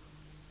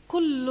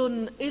كُلٌّ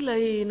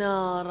إِلَيْنَا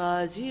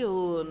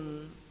رَاجِعُونَ،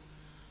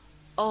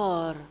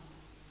 اور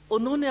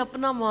انہوں نے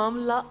اپنا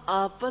معاملہ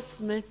آپس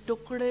میں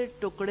ٹکڑے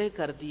ٹکڑے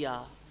کر دیا،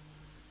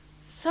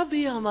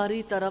 سبھی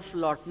ہماری طرف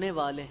لوٹنے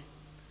والے ہیں.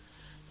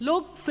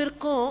 لوگ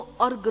فرقوں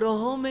اور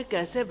گروہوں میں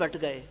کیسے بٹ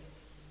گئے؟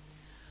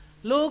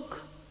 لوگ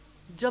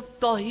جب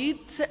توحید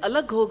سے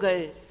الگ ہو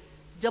گئے،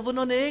 جب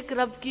انہوں نے ایک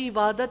رب کی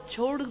عبادت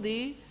چھوڑ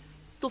دی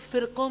تو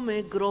فرقوں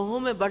میں، گروہوں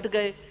میں بٹ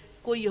گئے.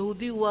 کوئی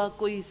یہودی ہوا،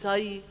 کوئی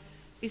عیسائی،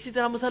 اسی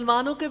طرح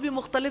مسلمانوں کے بھی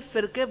مختلف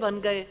فرقے بن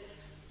گئے،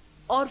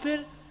 اور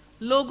پھر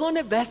لوگوں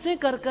نے بحثیں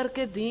کر کر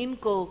کے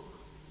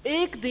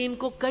ایک دین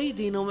کو کئی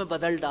دینوں میں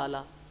بدل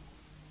ڈالا۔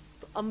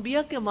 تو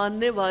انبیاء کے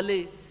ماننے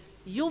والے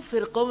یوں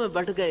فرقوں میں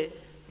بٹ گئے۔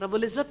 رب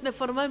العزت نے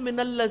فرمایا من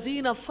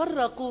الذین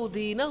فرقوا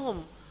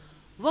دینہم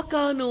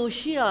وکانوا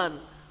شیعا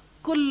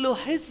کل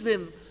حزب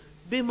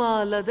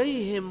بما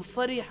لدیہم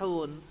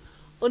فرحون،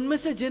 ان میں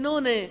سے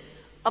جنہوں نے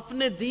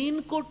اپنے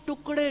دین کو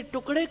ٹکڑے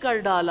ٹکڑے کر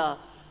ڈالا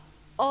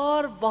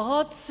اور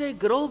بہت سے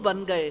گروہ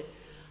بن گئے،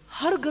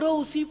 ہر گروہ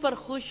اسی پر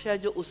خوش ہے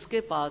جو اس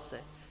کے پاس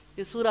ہے۔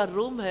 یہ سورہ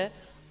روم ہے،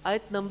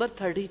 آیت نمبر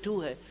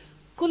 32 ہے۔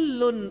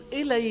 کل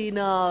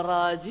الینا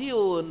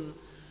راجعون،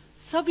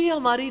 سبھی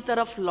ہماری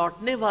طرف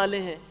لوٹنے والے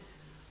ہیں،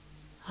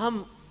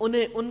 ہم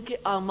انہیں ان کے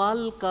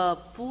اعمال کا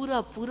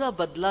پورا پورا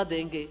بدلہ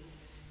دیں گے۔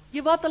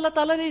 یہ بات اللہ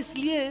تعالیٰ نے اس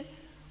لیے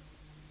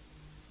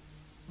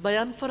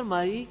بیان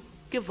فرمائی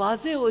کہ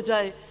واضح ہو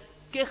جائے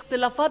کہ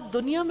اختلافات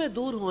دنیا میں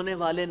دور ہونے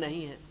والے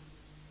نہیں ہیں۔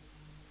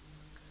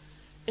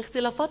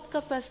 اختلافات کا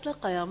فیصلہ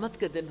قیامت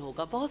کے دن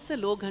ہوگا۔ بہت سے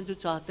لوگ ہیں جو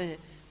چاہتے ہیں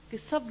کہ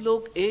سب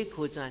لوگ ایک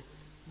ہو جائیں،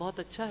 بہت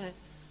اچھا ہے،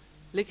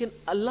 لیکن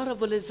اللہ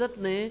رب العزت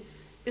نے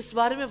اس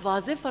بارے میں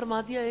واضح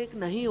فرما دیا ایک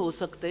نہیں ہو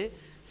سکتے۔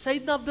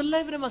 سیدنا عبداللہ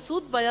ابن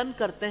مسعود بیان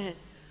کرتے ہیں،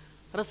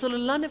 رسول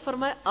اللہ نے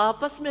فرمایا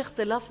آپس میں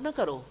اختلاف نہ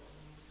کرو،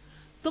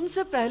 تم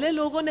سے پہلے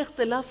لوگوں نے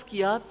اختلاف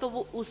کیا تو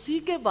وہ اسی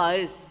کے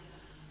باعث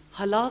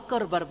ہلاک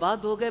اور برباد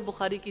ہو گئے۔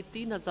 بخاری کی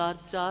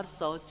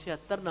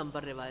 3476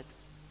 نمبر روایت۔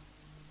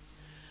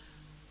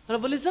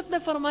 رب العزت نے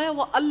فرمایا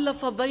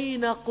وَأَلَّفَ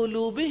بَيْنَ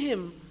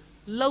قُلُوبِهِمْ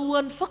لَوْ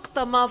أَنفَقْتَ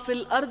مَا فِي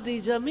الْأَرْضِ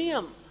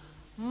جَمِيعًا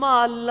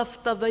مَا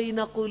أَلَّفْتَ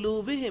بَيْنَ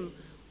قُلُوبِهِمْ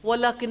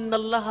وَلَكِنَّ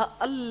اللَّهَ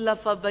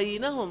أَلَّفَ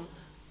بَيْنَهُمْ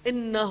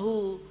إِنَّهُ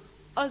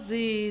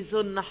عَزِيزٌ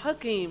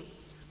حَكِيمٌ،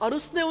 اور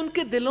اس نے ان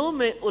کے دلوں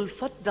میں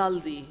الفت ڈال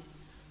دی۔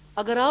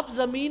 اگر آپ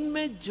زمین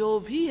میں جو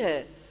بھی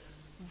ہے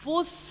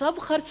وہ سب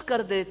خرچ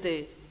کر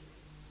دیتے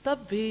تب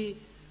بھی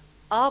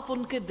آپ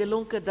ان کے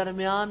دلوں کے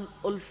درمیان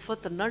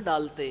الفت نہ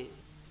ڈالتے،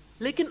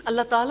 لیکن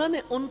اللہ تعالیٰ نے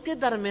ان کے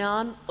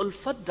درمیان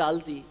الفت ڈال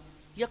دی۔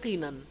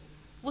 یقیناً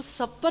وہ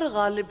سب پر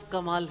غالب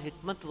کمال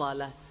حکمت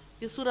والا ہے۔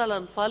 یہ سورہ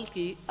الانفال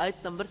کی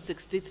آیت نمبر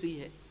 63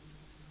 ہے۔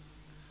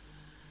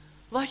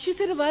 وحشی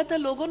سے روایت ہے،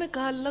 لوگوں نے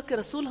کہا اللہ کے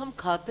رسول ہم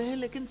کھاتے ہیں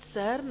لیکن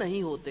سیر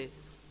نہیں ہوتے۔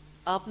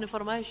 آپ نے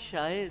فرمایا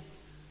شاید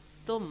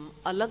تم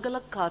الگ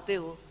الگ کھاتے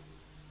ہو۔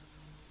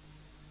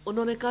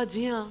 انہوں نے کہا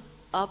جی ہاں۔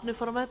 آپ نے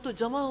فرمایا تو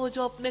جمع ہو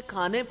جاؤ اپنے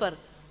کھانے پر،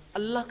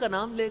 اللہ کا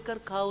نام لے کر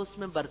کھاؤ، اس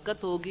میں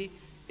برکت ہوگی۔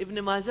 ابن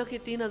ماجہ کی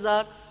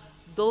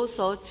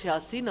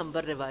 3286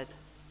 نمبر روایت۔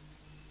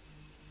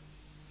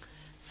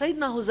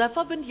 سیدنا حذیفہ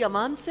بن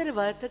یمان سے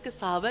روایت ہے کہ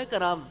صحابہ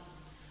کرام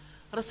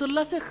رسول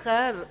اللہ سے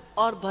خیر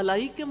اور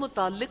بھلائی کے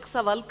متعلق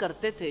سوال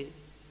کرتے تھے،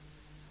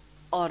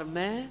 اور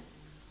میں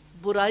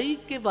برائی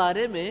کے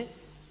بارے میں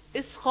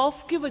اس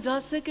خوف کی وجہ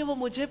سے کہ وہ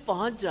مجھے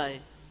پہنچ جائے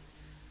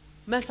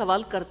میں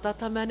سوال کرتا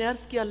تھا۔ میں نے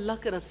عرض کیا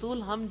اللہ کے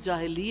رسول ہم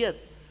جاہلیت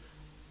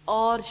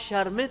اور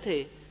شر میں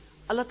تھے،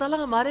 اللہ تعالیٰ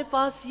ہمارے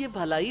پاس یہ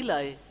بھلائی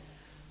لائے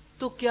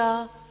تو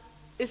کیا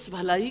اس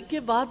بھلائی کے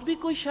بعد بھی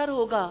کوئی شر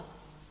ہوگا؟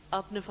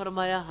 آپ نے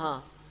فرمایا ہاں۔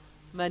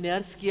 میں نے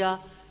عرض کیا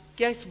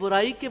کیا اس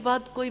برائی کے بعد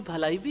کوئی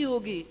بھلائی بھی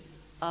ہوگی؟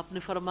 آپ نے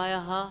فرمایا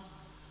ہاں،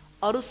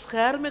 اور اس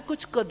خیر میں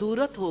کچھ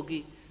کدورت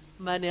ہوگی۔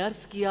 میں نے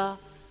عرض کیا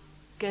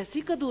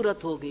کیسی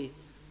کدورت ہوگی؟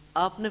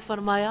 آپ نے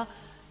فرمایا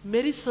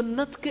میری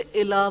سنت کے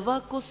علاوہ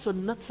کو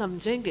سنت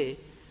سمجھیں گے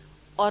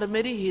اور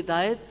میری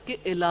ہدایت کے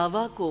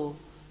علاوہ کو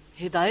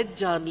ہدایت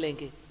جان لیں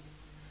گے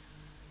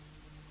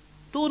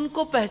تو ان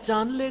کو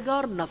پہچان لے گا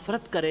اور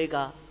نفرت کرے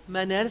گا۔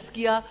 میں نے عرض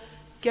کیا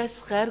کیا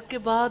اس خیر کے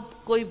بعد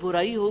کوئی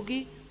برائی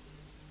ہوگی؟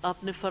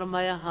 آپ نے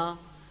فرمایا ہاں،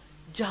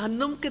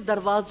 جہنم کے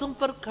دروازوں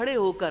پر کھڑے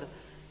ہو کر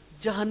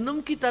جہنم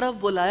کی طرف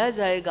بلایا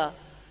جائے گا،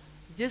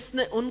 جس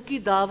نے ان کی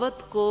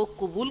دعوت کو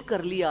قبول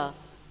کر لیا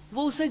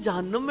وہ اسے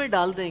جہنم میں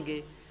ڈال دیں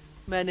گے۔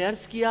 میں نے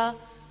عرض کیا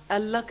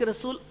اللہ کے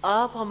رسول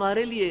آپ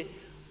ہمارے لیے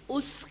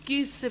اس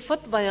کی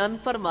صفت بیان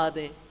فرما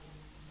دیں۔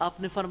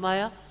 آپ نے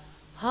فرمایا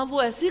ہاں،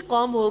 وہ ایسی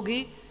قوم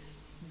ہوگی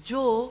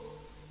جو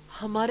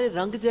ہمارے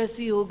رنگ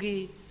جیسی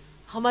ہوگی،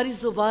 ہماری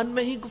زبان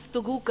میں ہی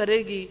گفتگو کرے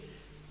گی۔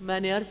 میں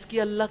نے عرض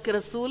کیا اللہ کے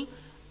رسول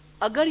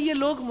اگر یہ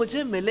لوگ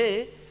مجھے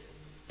ملے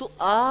تو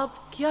آپ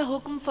کیا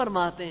حکم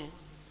فرماتے ہیں؟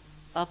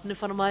 آپ نے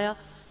فرمایا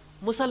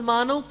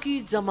مسلمانوں کی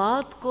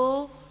جماعت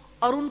کو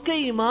اور ان کے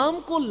امام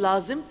کو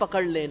لازم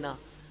پکڑ لینا۔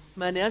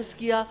 میں نے عرض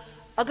کیا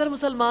اگر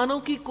مسلمانوں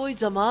کی کوئی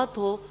جماعت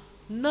ہو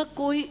نہ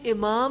کوئی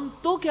امام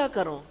تو کیا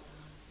کروں؟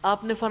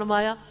 آپ نے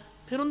فرمایا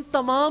پھر ان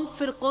تمام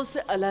فرقوں سے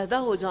علیحدہ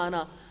ہو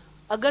جانا،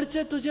 اگرچہ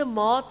تجھے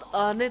موت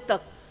آنے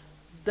تک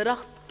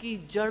درخت کی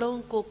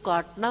جڑوں کو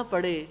کاٹنا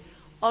پڑے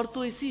اور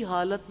تو اسی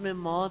حالت میں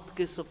موت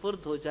کے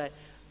سپرد ہو جائے۔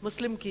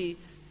 مسلم کی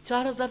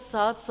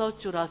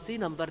 4784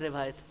 نمبر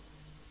روایت۔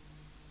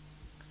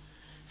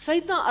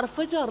 سیدنا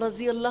عرفجہ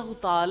رضی اللہ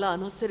تعالی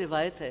عنہ سے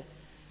روایت ہے،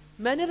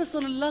 میں نے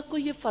رسول اللہ کو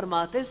یہ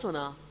فرماتے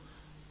سنا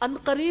ان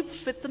قریب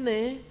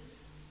فتنے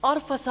اور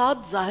فساد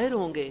ظاہر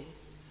ہوں گے،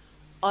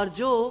 اور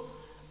جو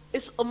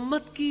اس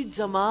امت کی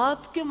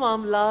جماعت کے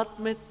معاملات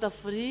میں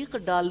تفریق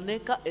ڈالنے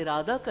کا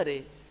ارادہ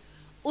کرے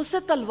اسے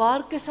تلوار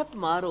کے ساتھ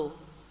مارو،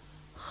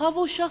 خواہ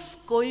وہ شخص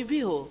کوئی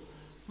بھی ہو۔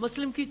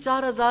 مسلم کی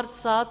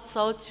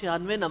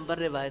 4796 نمبر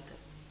روایت ہے۔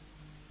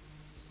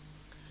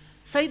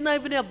 سیدنا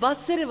ابن عباس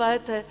سے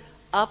روایت ہے،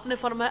 آپ نے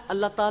فرمایا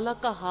اللہ تعالیٰ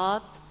کا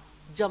ہاتھ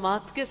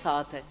جماعت کے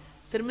ساتھ ہے۔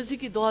 ترمذی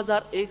کی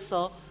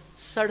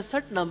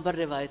 2167 نمبر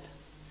روایت ہے۔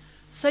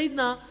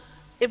 سیدنا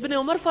ابن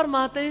عمر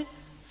فرماتے ہیں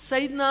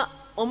سیدنا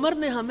عمر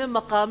نے ہمیں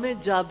مقام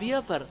جابیہ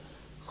پر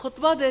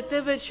خطبہ دیتے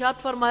ہوئے ارشاد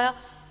فرمایا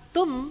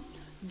تم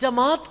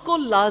جماعت کو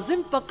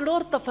لازم پکڑو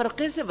اور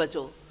تفرقے سے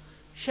بچو۔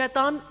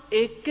 شیطان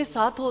ایک کے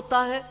ساتھ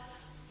ہوتا ہے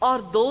اور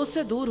دو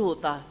سے دور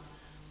ہوتا ہے۔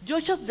 جو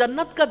شخص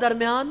جنت کا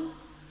درمیان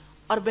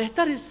اور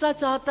بہتر حصہ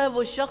چاہتا ہے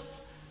وہ شخص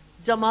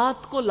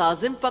جماعت کو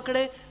لازم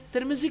پکڑے۔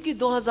 ترمذی کی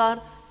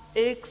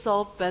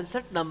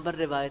 2165 نمبر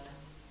روایت ہے۔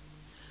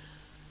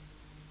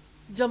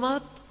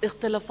 جماعت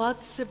اختلافات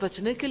سے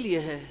بچنے کے لیے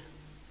ہے۔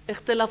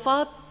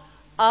 اختلافات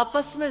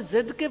آپس میں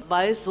ضد کے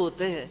باعث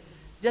ہوتے ہیں،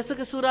 جیسے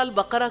کہ سورہ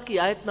البقرہ کی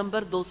آیت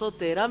نمبر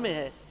 213 میں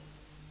ہے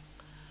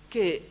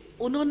کہ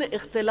انہوں نے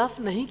اختلاف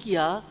نہیں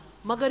کیا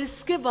مگر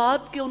اس کے بعد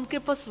کہ ان کے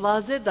پاس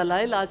واضح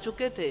دلائل آ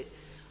چکے تھے،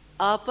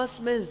 آپس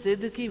میں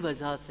ضد کی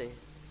وجہ سے۔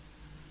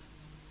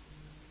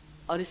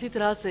 اور اسی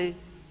طرح سے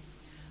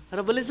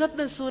رب العزت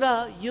نے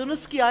سورہ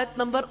یونس کی آیت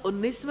نمبر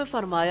 19 میں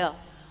فرمایا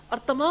اور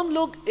تمام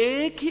لوگ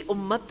ایک ہی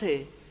امت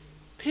تھے،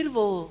 پھر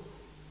وہ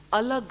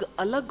الگ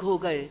الگ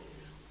ہو گئے،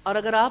 اور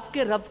اگر آپ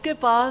کے رب کے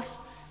پاس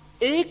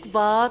ایک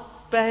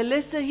بات پہلے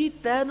سے ہی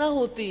طے نہ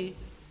ہوتی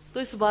تو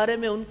اس بارے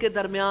میں ان کے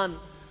درمیان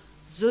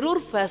ضرور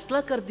فیصلہ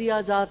کر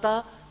دیا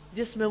جاتا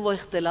جس میں وہ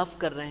اختلاف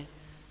کر رہے ہیں۔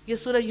 یہ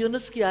سورہ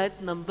یونس کی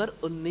آیت نمبر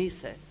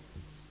 19 ہے۔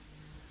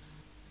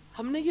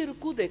 ہم نے یہ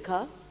رکوع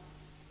دیکھا،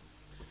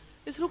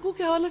 اس رکوع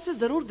کے حوالے سے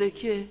ضرور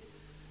دیکھیے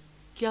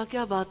کیا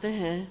کیا باتیں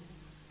ہیں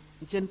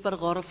جن پر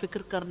غور و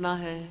فکر کرنا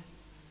ہے،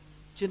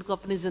 جن کو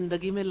اپنی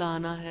زندگی میں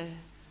لانا ہے،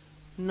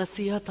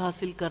 نصیحت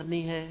حاصل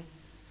کرنی ہے،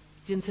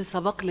 جن سے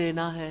سبق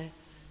لینا ہے،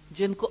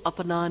 جن کو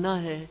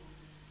اپنانا ہے۔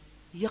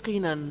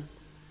 یقیناً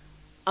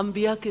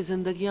انبیاء کی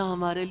زندگیاں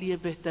ہمارے لیے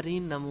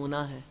بہترین نمونہ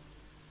ہے۔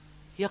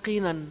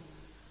 یقیناً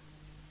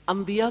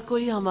انبیاء کو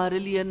ہی ہمارے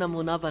لیے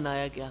نمونہ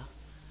بنایا گیا۔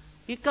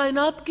 یہ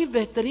کائنات کی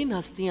بہترین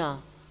ہستیاں،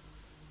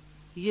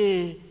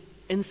 یہ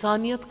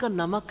انسانیت کا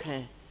نمک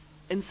ہے،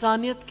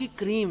 انسانیت کی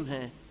کریم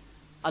ہے۔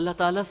 اللہ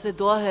تعالیٰ سے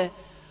دعا ہے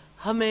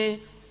ہمیں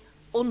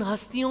ان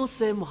ہستیوں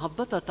سے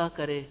محبت عطا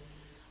کرے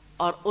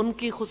اور ان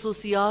کی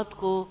خصوصیات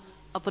کو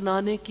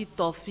اپنانے کی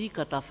توفیق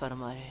عطا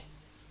فرمائے۔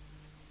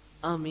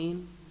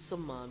 آمین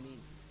ثم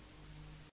آمین۔